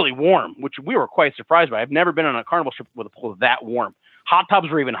really warm, which we were quite surprised by. I've never been on a Carnival ship with a pool that warm. Hot tubs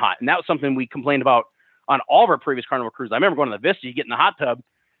were even hot, and that was something we complained about on all of our previous Carnival cruises. I remember going to the Vista, you get in the hot tub,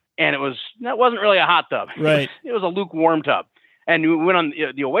 and that wasn't really a hot tub. Right. It was a lukewarm tub. And we went on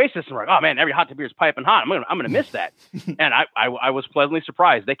the Oasis and we're like, oh man, every hot tub here is piping hot. I'm gonna miss that. And I was pleasantly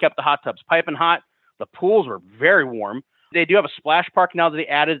surprised. They kept the hot tubs piping hot. The pools were very warm. They do have a splash park now that they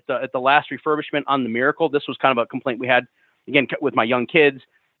added at the last refurbishment on the Miracle. This was kind of a complaint we had again with my young kids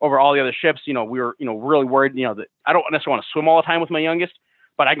over all the other ships. We were really worried. That I don't necessarily want to swim all the time with my youngest,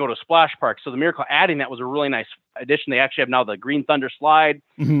 but I go to a splash park. So the Miracle adding that was a really nice addition. They actually have now the Green Thunder slide.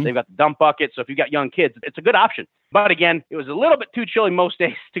 Mm-hmm. They've got the dump bucket. So if you've got young kids, it's a good option. But again, it was a little bit too chilly most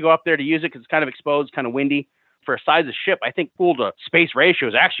days to go up there to use it because it's kind of exposed, kind of windy. For a size of ship, I think pool to space ratio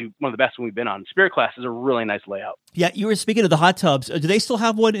is actually one of the best we've been on. Spirit class is a really nice layout. Yeah, you were speaking of the hot tubs. Do they still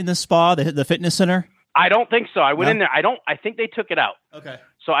have one in the spa, the fitness center? I don't think so. I went in there. I think they took it out. Okay.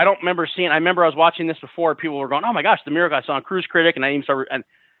 So I don't remember seeing. I remember I was watching this before. People were going, "Oh my gosh, the Miracle!" I saw on Cruise Critic, and I even saw and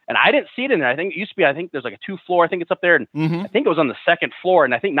I didn't see it in there. I think it used to be. I think there's like a 2-floor. I think it's up there, and I think it was on the 2nd floor.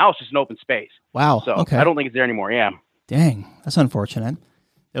 And I think now it's just an open space. Wow. So okay. I don't think it's there anymore. Yeah. Dang, that's unfortunate.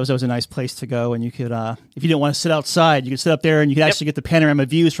 That was always a nice place to go, and you could, if you didn't want to sit outside, you could sit up there, and you could actually get the panorama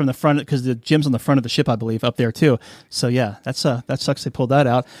views from the front, because the gym's on the front of the ship, I believe, up there too. So yeah, that sucks they pulled that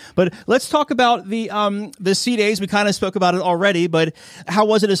out. But let's talk about the sea days. We kind of spoke about it already, but how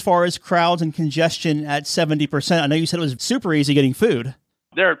was it as far as crowds and congestion at 70%? I know you said it was super easy getting food.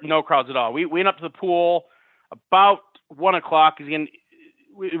 There are no crowds at all. We went up to the pool about 1:00 because again,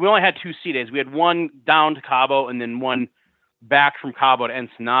 we only had 2 sea days. We had one down to Cabo and then one back from Cabo to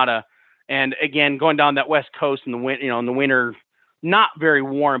Ensenada. And again, going down that West Coast in the winter, not very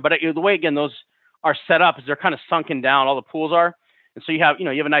warm, but the way, again, those are set up is they're kind of sunken down. All the pools are. And so you have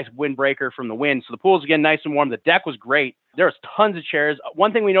a nice windbreaker from the wind. So the pool's again, nice and warm. The deck was great. There was tons of chairs.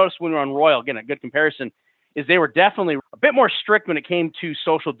 One thing we noticed when we were on Royal, again, a good comparison, is they were definitely a bit more strict when it came to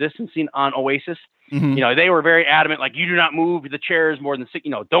social distancing on Oasis. Mm-hmm. They were very adamant, like, you do not move the chairs more than 6,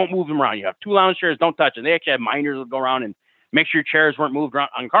 don't move them around. You have 2 lounge chairs, don't touch them. They actually had minders that go around and make sure your chairs weren't moved around.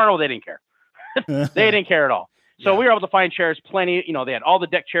 On Carnival, they didn't care. They didn't care at all. So we were able to find chairs plenty. They had all the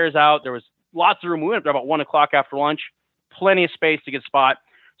deck chairs out. There was lots of room. We went up there about 1:00 after lunch. Plenty of space to get a spot.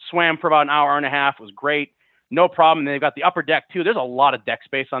 Swam for about an hour and a half. It was great. No problem. And they've got the upper deck too. There's a lot of deck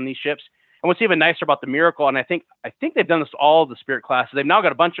space on these ships. And what's even nicer about the Miracle, and I think they've done this to all of the Spirit classes. They've now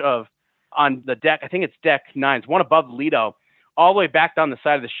got a bunch of on the deck. I think it's deck 9. It's one above the Lido, all the way back down the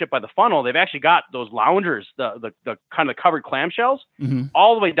side of the ship by the funnel. They've actually got those loungers, the kind of covered clamshells,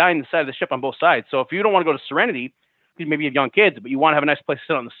 all the way down the side of the ship on both sides. So if you don't want to go to Serenity, because maybe you have young kids, but you want to have a nice place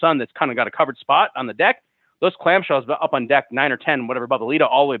to sit on the sun that's kind of got a covered spot on the deck, those clamshells up on deck 9 or 10, whatever, above the Lido,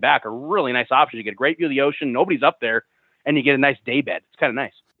 all the way back are really nice options. You get a great view of the ocean. Nobody's up there, and you get a nice day bed. It's kind of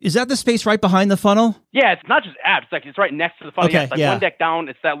nice. Is that the space right behind the funnel? Yeah, it's not just aft. It's like it's right next to the funnel. Okay, It's like one deck down.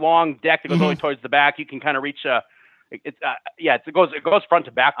 It's that long deck that goes all the way towards the back. You can kind of reach. It goes front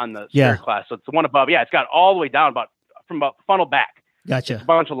to back on the Spirit class. So it's the one above. Yeah, it's got all the way down from about the funnel back. Gotcha. It's a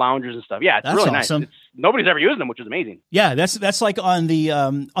bunch of loungers and stuff. Yeah, it's that's really awesome. nice. Nobody's ever using them, which is amazing. Yeah, that's like on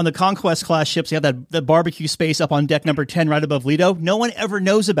the Conquest class ships. You have that barbecue space up on deck number 10, right above Lido. No one ever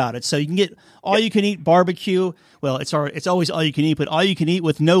knows about it, so you can get all you can eat barbecue. Well, it's always all you can eat, but all you can eat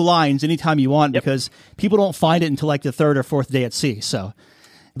with no lines anytime you want because people don't find it until like the third or fourth day at sea. So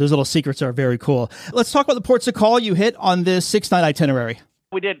those little secrets are very cool. Let's talk about the ports of call you hit on this 6-night itinerary.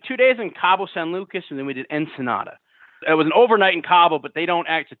 We did 2 days in Cabo San Lucas, and then we did Ensenada. It was an overnight in Cabo, but they don't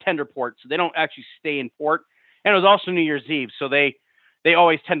it's a tender port, so they don't actually stay in port. And it was also New Year's Eve, so they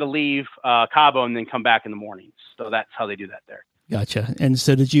always tend to leave Cabo and then come back in the mornings. So that's how they do that there. Gotcha. And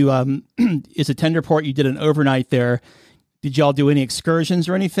so did you, it's a tender port, you did an overnight there. Did y'all do any excursions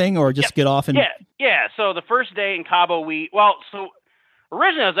or anything, or just get off and... Yeah. So the first day in Cabo, so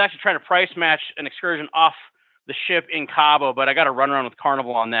originally I was actually trying to price match an excursion off the ship in Cabo, but I got to run around with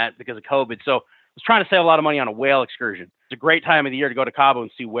Carnival on that because of COVID. So I was trying to save a lot of money on a whale excursion. It's a great time of the year to go to Cabo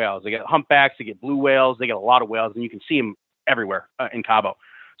and see whales. They get humpbacks, they get blue whales, they get a lot of whales, and you can see them everywhere in Cabo.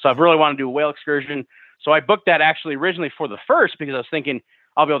 So I've really wanted to do a whale excursion. So I booked that actually originally for the first because I was thinking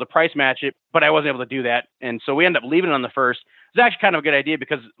I'll be able to price match it, but I wasn't able to do that. And so we ended up leaving it on the first. It's actually kind of a good idea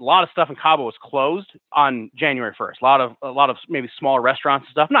because a lot of stuff in Cabo was closed on January 1st. A lot of maybe smaller restaurants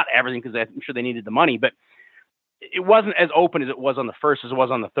and stuff. Not everything because I'm sure they needed the money, but it wasn't as open as it was on the 1st as it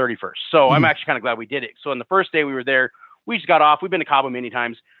was on the 31st. So I'm actually kind of glad we did it. So on the first day we were there, we just got off. We've been to Cabo many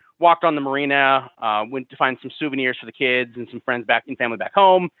times, walked on the marina, went to find some souvenirs for the kids and some friends and family back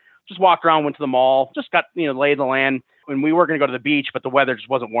home. Just walked around, went to the mall, just got, lay the land. When we were going to go to the beach, but the weather just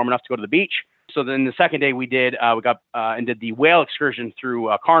wasn't warm enough to go to the beach. So then the second day we did the whale excursion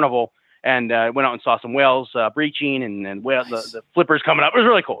through Carnival and went out and saw some whales breaching and whale, the flippers coming up. It was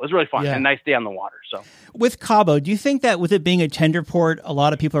really cool. It was really fun. And a nice day on the water. So with Cabo, do you think that with it being a tender port, a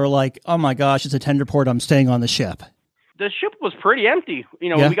lot of people are like, oh my gosh, it's a tender port, I'm staying on the ship? The ship was pretty empty.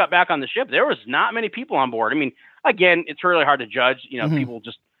 When we got back on the ship, there was not many people on board. I mean, again, it's really hard to judge. People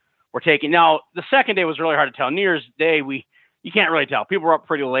just were taking. Now, the second day was really hard to tell. New Year's Day, you can't really tell. People were up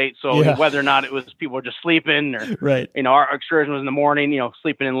pretty late, so whether or not it was people were just sleeping or, our excursion was in the morning,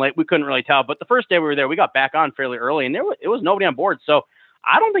 sleeping in late, we couldn't really tell. But the first day we were there, we got back on fairly early, and it was nobody on board. So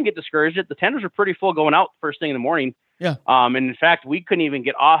I don't think it discouraged it. The tenders were pretty full going out first thing in the morning. Yeah. And in fact, we couldn't even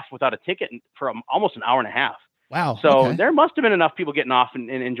get off without a ticket for almost an hour and a half. Wow. So there must have been enough people getting off and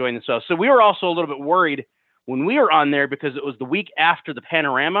enjoying themselves. So we were also a little bit worried when we were on there because it was the week after the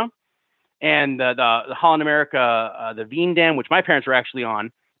Panorama and the Holland America, the Veen Dam, which my parents were actually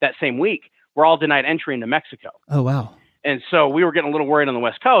on that same week, were all denied entry into Mexico. Oh, wow. And so we were getting a little worried on the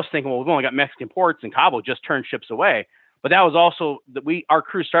West Coast, thinking, well, we've only got Mexican ports, and Cabo just turned ships away. But that was also our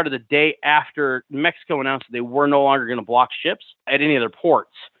cruise started the day after Mexico announced that they were no longer going to block ships at any of their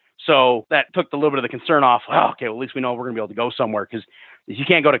ports. So that took a little bit of the concern off. Oh, okay, well, at least we know we're going to be able to go somewhere, because if you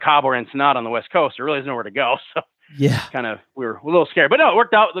can't go to Cabo or Ensenada on the West Coast, there really is nowhere to go. So we were a little scared. But no, it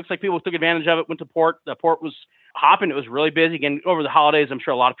worked out. It looks like people took advantage of it, went to port. The port was hopping. It was really busy. Again, over the holidays, I'm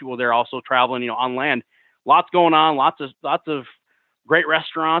sure a lot of people were there also traveling, on land. Lots going on, lots of great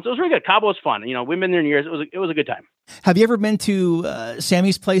restaurants. It was really good. Cabo was fun. We've been there in years. It was a good time. Have you ever been to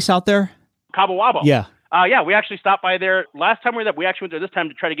Sammy's place out there? Cabo Wabo. Yeah. Yeah, we actually stopped by there. Last time we were there, we actually went there this time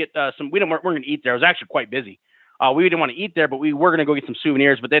to try to get some. We weren't going to eat there. It was actually quite busy. We didn't want to eat there, but we were going to go get some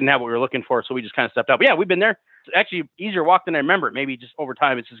souvenirs, but they didn't have what we were looking for, so we just kind of stepped out. But yeah, we've been there. It's actually easier walk than I remember it. Maybe just over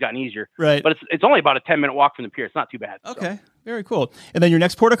time, it's just gotten easier. Right. But it's only about a 10-minute walk from the pier. It's not too bad. Okay, very cool. And then your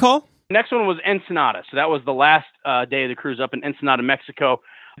next port of call? Next one was Ensenada. So that was the last day of the cruise up in Ensenada, Mexico.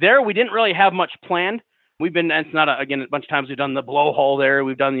 There, we didn't really have much planned. We've been to Ensenada, again, a bunch of times. We've done the blowhole there.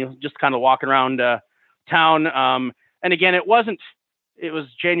 We've done just kind of walking around town. And again, it was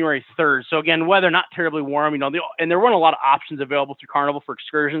January 3rd. So again, weather not terribly warm, and there weren't a lot of options available through Carnival for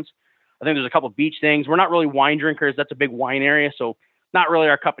excursions. I think there's a couple of beach things. We're not really wine drinkers. That's a big wine area, so not really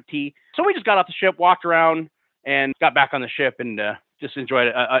our cup of tea. So we just got off the ship, walked around, and got back on the ship and just enjoyed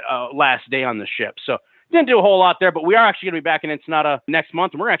a last day on the ship. So didn't do a whole lot there, but we are actually going to be back in Ensenada next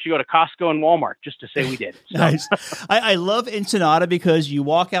month, and we're actually going to go to Costco and Walmart just to say we did. So. Nice. I love Ensenada because you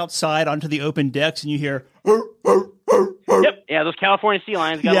walk outside onto the open decks and you hear. Yep. Yeah, those California sea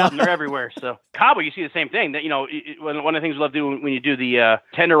lions got them. They're everywhere. So Cabo, you see the same thing. That one of the things we love to do when you do the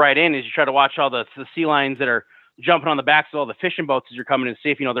tender ride in is you try to watch all the sea lions that are jumping on the backs of all the fishing boats as you're coming in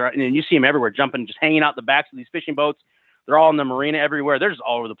safe. And you see them everywhere, jumping, just hanging out the backs of these fishing boats. They're all in the marina everywhere. They're just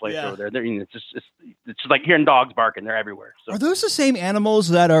all over the place over there. It's just like hearing dogs barking. They're everywhere. So. Are those the same animals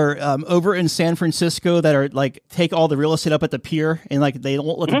that are over in San Francisco that are like take all the real estate up at the pier and like they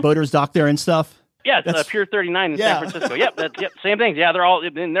won't let the boaters dock there and stuff? Yeah, it's Pier 39 in San Francisco. Yep, same things. Yeah, they're all.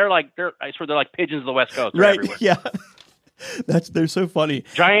 And they're like I swear they're like pigeons of the West Coast. They're right. Everywhere. Yeah. They're so funny.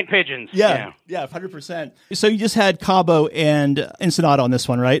 Giant pigeons. Yeah, 100%. So you just had Cabo and Ensenada on this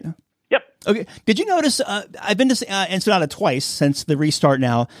one, right? Yep. Okay. Did you notice? I've been to Ensenada twice since the restart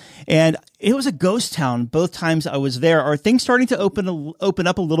now, and it was a ghost town both times I was there. Are things starting to open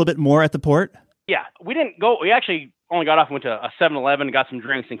up a little bit more at the port? Yeah, we didn't go. We actually only got off and went to a 7-Eleven and got some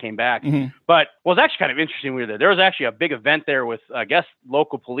drinks and came back. Mm-hmm. But what was actually kind of interesting, we were there. There was actually a big event there with, I guess,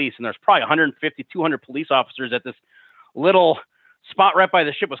 local police, and there's probably 150, 200 police officers at this little spot right by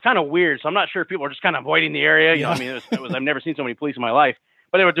the ship. It was kind of weird, so I'm not sure if people are just kind of avoiding the area. You know, I mean, it was I've never seen so many police in my life,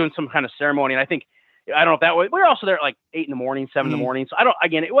 but they were doing some kind of ceremony, and I don't know if that was. We were also there at like 8 in the morning, 7 in the morning. So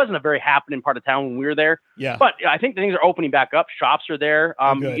again, it wasn't a very happening part of town when we were there. Yeah. But I think the things are opening back up. Shops are there.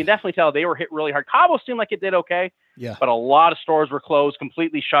 You can definitely tell they were hit really hard. Cabo seemed like it did okay. Yeah. But a lot of stores were closed,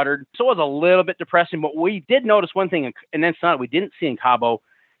 completely shuttered. So it was a little bit depressing. But we did notice one thing, and then something we didn't see in Cabo,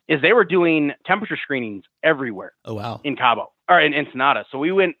 is they were doing temperature screenings everywhere. Oh, wow. In Cabo or in Ensenada. So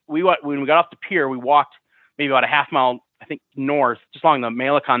when we got off the pier, we walked maybe about a half mile, I think, north, just along the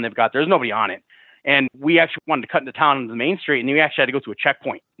Malecon they've got. There's nobody on it. And we actually wanted to cut into town on the main street, and you actually had to go to a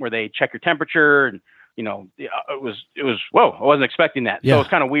checkpoint where they check your temperature. And, it was, whoa, I wasn't expecting that. Yeah. So it's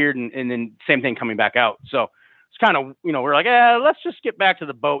kind of weird. And then same thing coming back out. So it's kind of, we're like, let's just get back to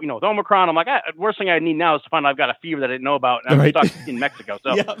the boat. With Omicron, I'm like, worst thing I need now is to find out I've got a fever that I didn't know about. And I'm stuck in Mexico.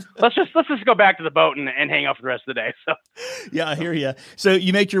 So let's just go back to the boat and hang out for the rest of the day. So yeah, I hear you. So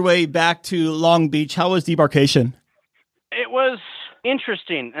you make your way back to Long Beach. How was debarkation? It was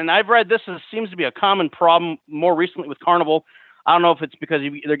interesting, and I've read this seems to be a common problem more recently with Carnival. I don't know if it's because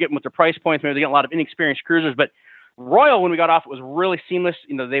they're getting with their price points, maybe they get a lot of inexperienced cruisers, but Royal, when we got off, it was really seamless.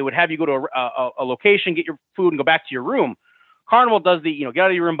 They would have you go to a location, get your food, and go back to your room. Carnival does the, get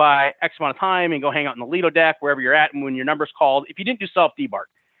out of your room by X amount of time and go hang out in the Lido deck, wherever you're at, and when your number's called, if you didn't do self-debark,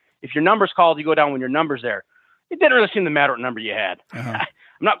 if your number's called, you go down when your number's there. It didn't really seem to matter what number you had. Uh-huh. I'm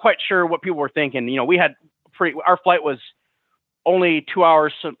not quite sure what people were thinking. We had our flight was only 2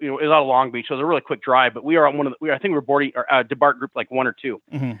 hours, so, it was out of Long Beach, so it was a really quick drive. But we were on I think we were boarding debark group like 1 or 2,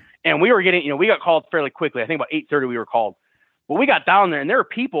 mm-hmm. and we were getting, we got called fairly quickly. I think about 8:30 we were called, but we got down there, and there were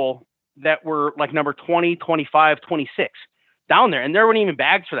people that were like number 20, 25, 26 down there, and there weren't even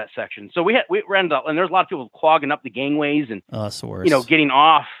bags for that section. So we ran up, and there's a lot of people clogging up the gangways and that's the worst. Getting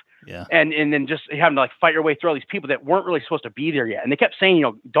off. Yeah. And then just having to like fight your way through all these people that weren't really supposed to be there yet, and they kept saying,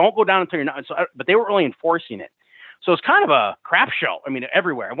 don't go down until you're not. So, but they weren't really enforcing it. So it's kind of a crap show. I mean,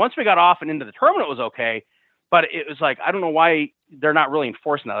 everywhere. Once we got off and into the terminal, it was okay. But it was like, I don't know why they're not really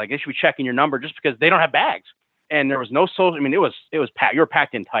enforcing that. Like, they should be checking your number just because they don't have bags. And there was no social. I mean, it was packed. You were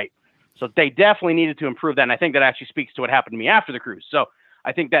packed in tight. So they definitely needed to improve that. And I think that actually speaks to what happened to me after the cruise. So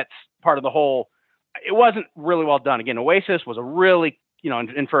I think that's part of the whole. It wasn't really well done. Again, Oasis was a really,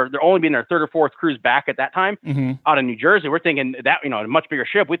 and for they're only being their third or fourth cruise back at that time, mm-hmm. out of New Jersey, we're thinking that, a much bigger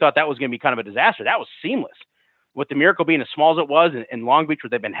ship. We thought that was going to be kind of a disaster. That was seamless. With the Miracle being as small as it was in Long Beach, where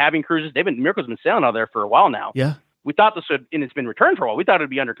they've been having cruises, Miracle's been sailing out there for a while now. Yeah. We thought this would, and it's been returned for a while. We thought it'd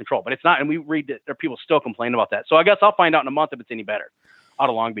be under control, but it's not. And we read that there are people still complaining about that. So I guess I'll find out in a month if it's any better out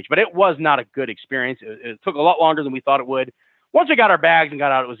of Long Beach. But it was not a good experience. It took a lot longer than we thought it would. Once we got our bags and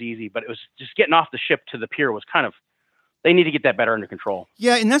got out, it was easy. But it was just getting off the ship to the pier was kind of. They need to get that better under control.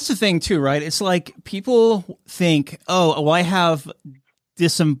 Yeah, and that's the thing too, right? It's like people think, oh, well, I have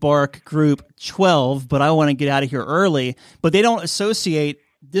disembark group 12, but I want to get out of here early. But they don't associate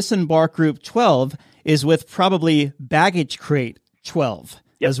disembark group 12 is with probably baggage crate 12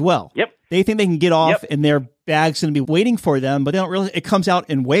 as well. Yep. They think they can get off and their bag's going to be waiting for them, but they don't really. It comes out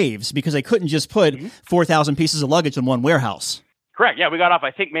in waves because they couldn't just put 4,000 pieces of luggage in one warehouse. Correct. Yeah, we got off. I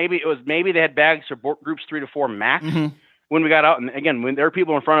think maybe they had bags for groups 3 to 4 max when we got out. And again, when there were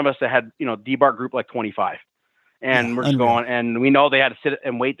people in front of us that had debark group like 25. And we're just going, and we know they had to sit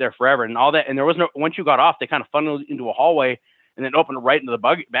and wait there forever and all that. And there was once you got off, they kind of funneled into a hallway and then opened right into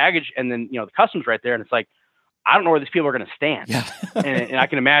the baggage. And then, the customs right there. And it's like, I don't know where these people are going to stand. Yeah. and I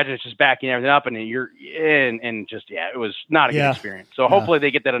can imagine it's just backing everything up, and you're and just, it was not a good experience. So hopefully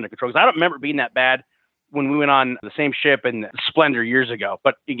they get that under control, because I don't remember it being that bad when we went on the same ship in Splendor years ago.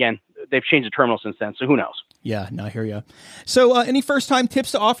 But again, they've changed the terminal since then, so who knows? Yeah, no, I hear you. So any first-time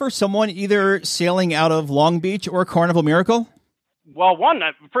tips to offer someone either sailing out of Long Beach or Carnival Miracle? Well,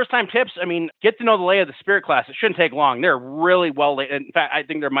 first-time tips, I mean, get to know the lay of the Spirit class. It shouldn't take long. They're really well laid. In fact, I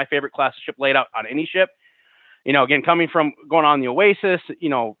think they're my favorite class of ship laid out on any ship. Again, coming from going on the Oasis,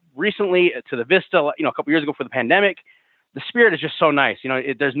 recently to the Vista, a couple years ago for the pandemic, the Spirit is just so nice.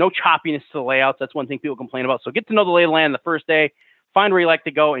 There's no choppiness to the layouts. That's one thing people complain about. So get to know the lay of the land the first day, find where you like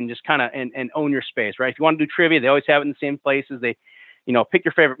to go, and just kind of and own your space, right? If you want to do trivia, they always have it in the same places. They, pick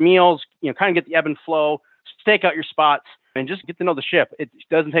your favorite meals, kind of get the ebb and flow, stake out your spots, and just get to know the ship. It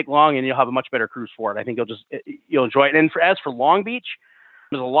doesn't take long, and you'll have a much better cruise for it. I think you'll enjoy it. And as for Long Beach,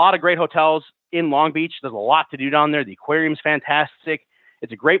 there's a lot of great hotels in Long Beach. There's a lot to do down there. The aquarium's fantastic.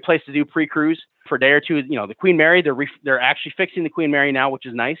 It's a great place to do pre-cruise for a day or two. The Queen Mary, they're actually fixing the Queen Mary now, which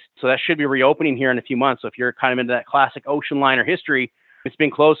is nice. So that should be reopening here in a few months. So if you're kind of into that classic ocean liner history, it's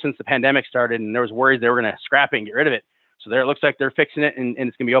been closed since the pandemic started, and there was worries they were going to scrap it and get rid of it. So it looks like they're fixing it, and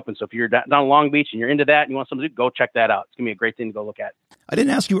it's going to be open. So if you're down Long Beach and you're into that and you want something to do, go check that out. It's going to be a great thing to go look at. I didn't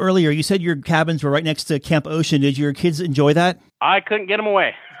ask you earlier. You said your cabins were right next to Camp Ocean. Did your kids enjoy that? I couldn't get them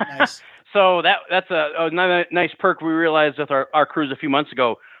away. Nice. So that's another nice perk we realized with our cruise a few months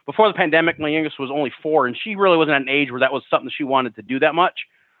ago. Before the pandemic, my youngest was only 4, and she really wasn't at an age where that was something she wanted to do that much.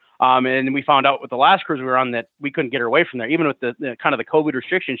 And we found out with the last cruise we were on that we couldn't get her away from there. Even with the kind of the COVID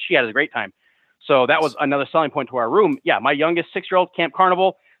restrictions, she had a great time. So that was another selling point to our room. Yeah, my youngest 6-year-old, Camp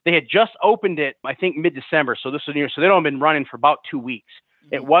Carnival, they had just opened it, I think, mid-December. So this was new. So they'd only been running for about 2 weeks.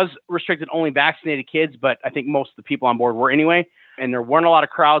 It was restricted only vaccinated kids, but I think most of the people on board were anyway. And there weren't a lot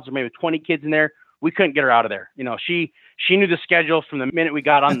of crowds. There may be 20 kids in there. We couldn't get her out of there. She knew the schedule from the minute we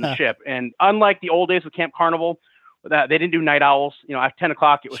got on the ship. And unlike the old days with Camp Carnival, that they didn't do night owls. At 10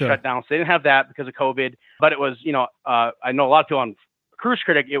 o'clock, it was shut down. So they didn't have that because of COVID. But it was, I know a lot of people on Cruise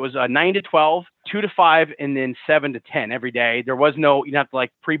Critic, it was 9 to 12, 2 to 5, and then 7 to 10 every day. There was no, you didn't have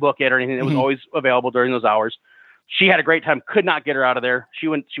to pre-book it or anything. It was always available during those hours. She had a great time, could not get her out of there. She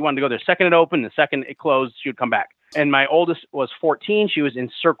wanted to go there. Second it opened, the second it closed, she would come back. And my oldest was 14. She was in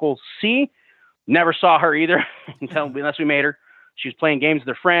Circle C. Never saw her either unless we made her. She was playing games with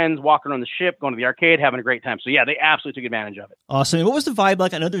her friends, walking on the ship, going to the arcade, having a great time. So yeah, they absolutely took advantage of it. Awesome. And what was the vibe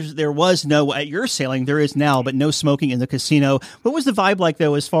like? I know there was no, at your sailing, there is now, but no smoking in the casino. What was the vibe like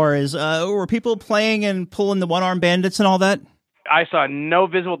though, as far as, were people playing and pulling the one-armed bandits and all that? I saw no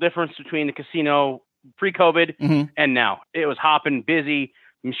visible difference between the casino pre-COVID and now. It was hopping, busy.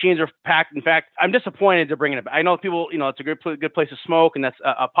 Machines are packed. In fact, I'm disappointed they're bringing it back. I know people, it's a good place to smoke, and that's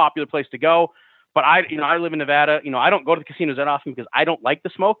a popular place to go. But I live in Nevada. I don't go to the casinos that often because I don't like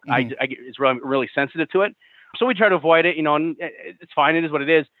the smoke. It's really sensitive to it. So we try to avoid it, and it's fine. It is what it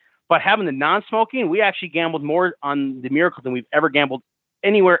is. But having the non-smoking, we actually gambled more on the Miracle than we've ever gambled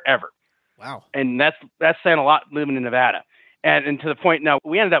anywhere ever. Wow. And that's saying a lot living in Nevada. And to the point now,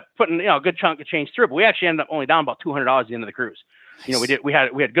 we ended up putting a good chunk of change through, but we actually ended up only down about $200 at the end of the cruise. Nice. We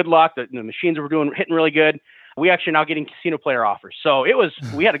had good luck. The machines were hitting really good. We actually now getting casino player offers. So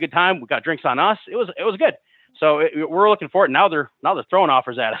we had a good time. We got drinks on us. It was good. So we're looking forward. Now they're throwing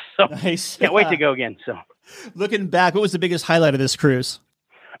offers at us. So nice. Can't wait to go again. So looking back, what was the biggest highlight of this cruise?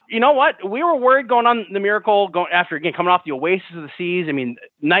 You know what? We were worried going on the Miracle, coming off the Oasis of the Seas. I mean,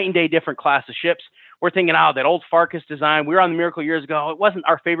 night and day different class of ships. We're thinking, that old Farkas design. We were on the Miracle years ago. It wasn't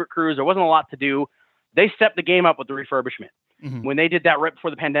our favorite cruise. There wasn't a lot to do. They stepped the game up with the refurbishment. Mm-hmm. When they did that right before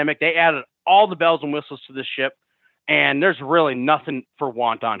the pandemic, they added all the bells and whistles to this ship. And there's really nothing for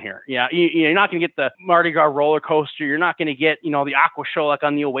want on here. Yeah, you're not going to get the Mardi Gras roller coaster. You're not going to get, the Aqua Show like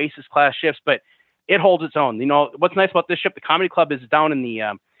on the Oasis class ships, but it holds its own. What's nice about this ship, the Comedy Club is down in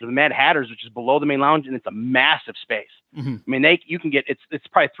the Mad Hatters, which is below the main lounge, and it's a massive space. Mm-hmm. I mean, you can get, it's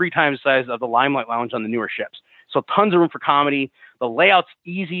probably 3 times the size of the Limelight Lounge on the newer ships. So tons of room for comedy. The layout's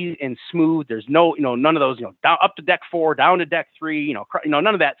easy and smooth. There's no, none of those, down up to deck 4, down to deck 3, none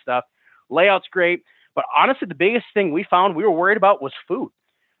of that stuff. Layout's great. But honestly, the biggest thing we were worried about was food.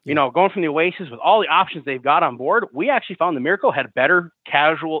 Going from the Oasis with all the options they've got on board, we actually found the Miracle had better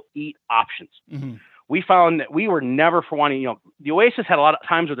casual eat options. Mm-hmm. We found that we were never for wanting, the Oasis had a lot of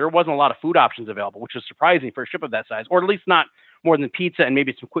times where there wasn't a lot of food options available, which is surprising for a ship of that size, or at least not more than pizza and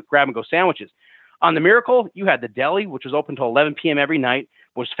maybe some quick grab and go sandwiches. On the Miracle, you had the deli, which was open till 11 p.m. every night,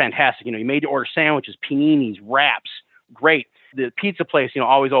 which was fantastic. You made to order sandwiches, paninis, wraps, great. The pizza place,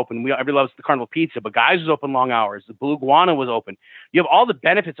 always open. Everybody loves the Carnival pizza, but Guys was open long hours. The Blue Iguana was open. You have all the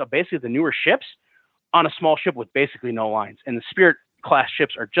benefits of basically the newer ships, on a small ship with basically no lines. And the Spirit class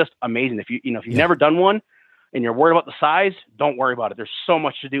ships are just amazing. If you've never done one and you're worried about the size, don't worry about it. There's so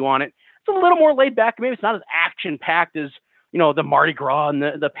much to do on it. It's a little more laid back. Maybe it's not as action packed as, the Mardi Gras and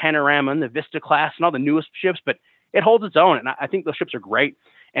the Panorama and the Vista class and all the newest ships, but it holds its own. And I think those ships are great.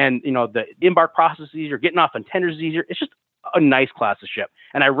 And, the embark process is easier, getting off on tenders is easier. It's just a nice class of ship.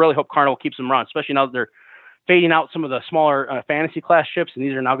 And I really hope Carnival keeps them around, especially now that they're fading out some of the smaller fantasy class ships. And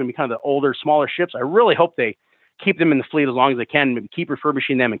these are now going to be kind of the older, smaller ships. I really hope they keep them in the fleet as long as they can, maybe keep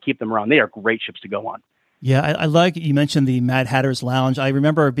refurbishing them and keep them around. They are great ships to go on. Yeah, I like you mentioned the Mad Hatter's Lounge. I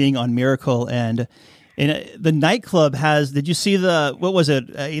remember being on Miracle, and the nightclub did you see what was it,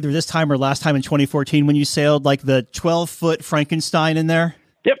 either this time or last time in 2014 when you sailed like the 12-foot Frankenstein in there?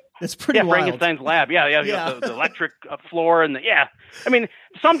 Yep. It's pretty wild. Frankenstein's lab. Yeah. The electric floor and I mean,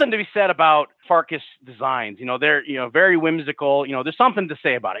 something to be said about Farkas designs. They're, very whimsical. There's something to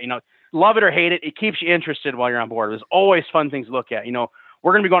say about it. Love it or hate it, it keeps you interested while you're on board. There's always fun things to look at.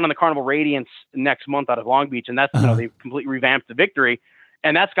 We're going to be going on the Carnival Radiance next month out of Long Beach, and that's, they've completely revamped the Victory,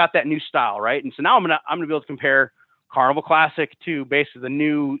 and that's got that new style, right? And so now I'm going to be able to compare Carnival Classic to basically the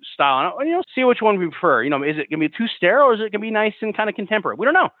new style, and see which one we prefer. Is it going to be too sterile, or is it going to be nice and kind of contemporary? We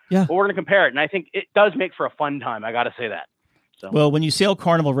don't know. Yeah. But we're going to compare it, and I think it does make for a fun time. I got to say that. So. Well, when you sail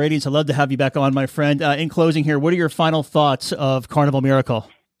Carnival Radiance, I'd love to have you back on, my friend. In closing here, what are your final thoughts of Carnival Miracle?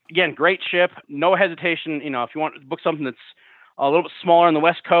 Again, great ship. No hesitation. If you want to book something that's a little bit smaller on the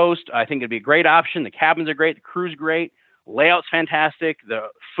West Coast, I think it'd be a great option. The cabins are great. The crew's great. Layout's fantastic. The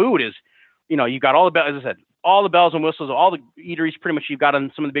food is, you've got all the, as I said, all the bells and whistles, all the eateries pretty much you've got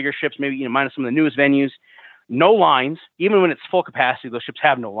on some of the bigger ships, maybe minus some of the newest venues. No lines. Even when it's full capacity, those ships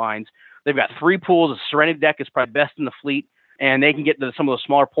have no lines. They've got 3 pools. The Serenity deck is probably best in the fleet. And they can get to some of those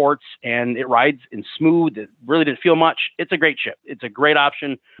smaller ports, and it rides in smooth. It really didn't feel much. It's a great ship. It's a great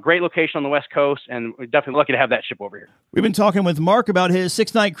option, great location on the West Coast, and we're definitely lucky to have that ship over here. We've been talking with Mark about his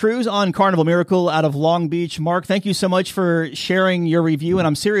 6-night cruise on Carnival Miracle out of Long Beach. Mark, thank you so much for sharing your review, and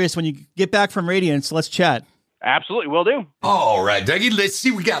I'm serious, when you get back from Radiance, let's chat. Absolutely, will do. All right, Dougie, let's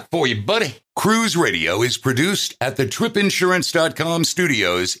see what we got for you, buddy. Cruise Radio is produced at the tripinsurance.com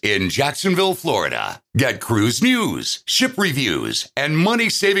studios in Jacksonville, Florida. Get cruise news, ship reviews, and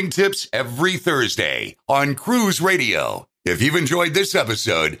money-saving tips every Thursday on Cruise Radio. If you've enjoyed this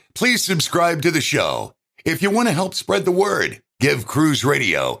episode, please subscribe to the show. If you want to help spread the word, give Cruise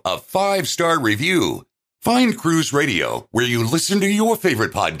Radio a 5-star review. Find Cruise Radio where you listen to your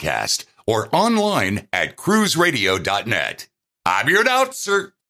favorite podcast or online at cruiseradio.net. I'm your announcer,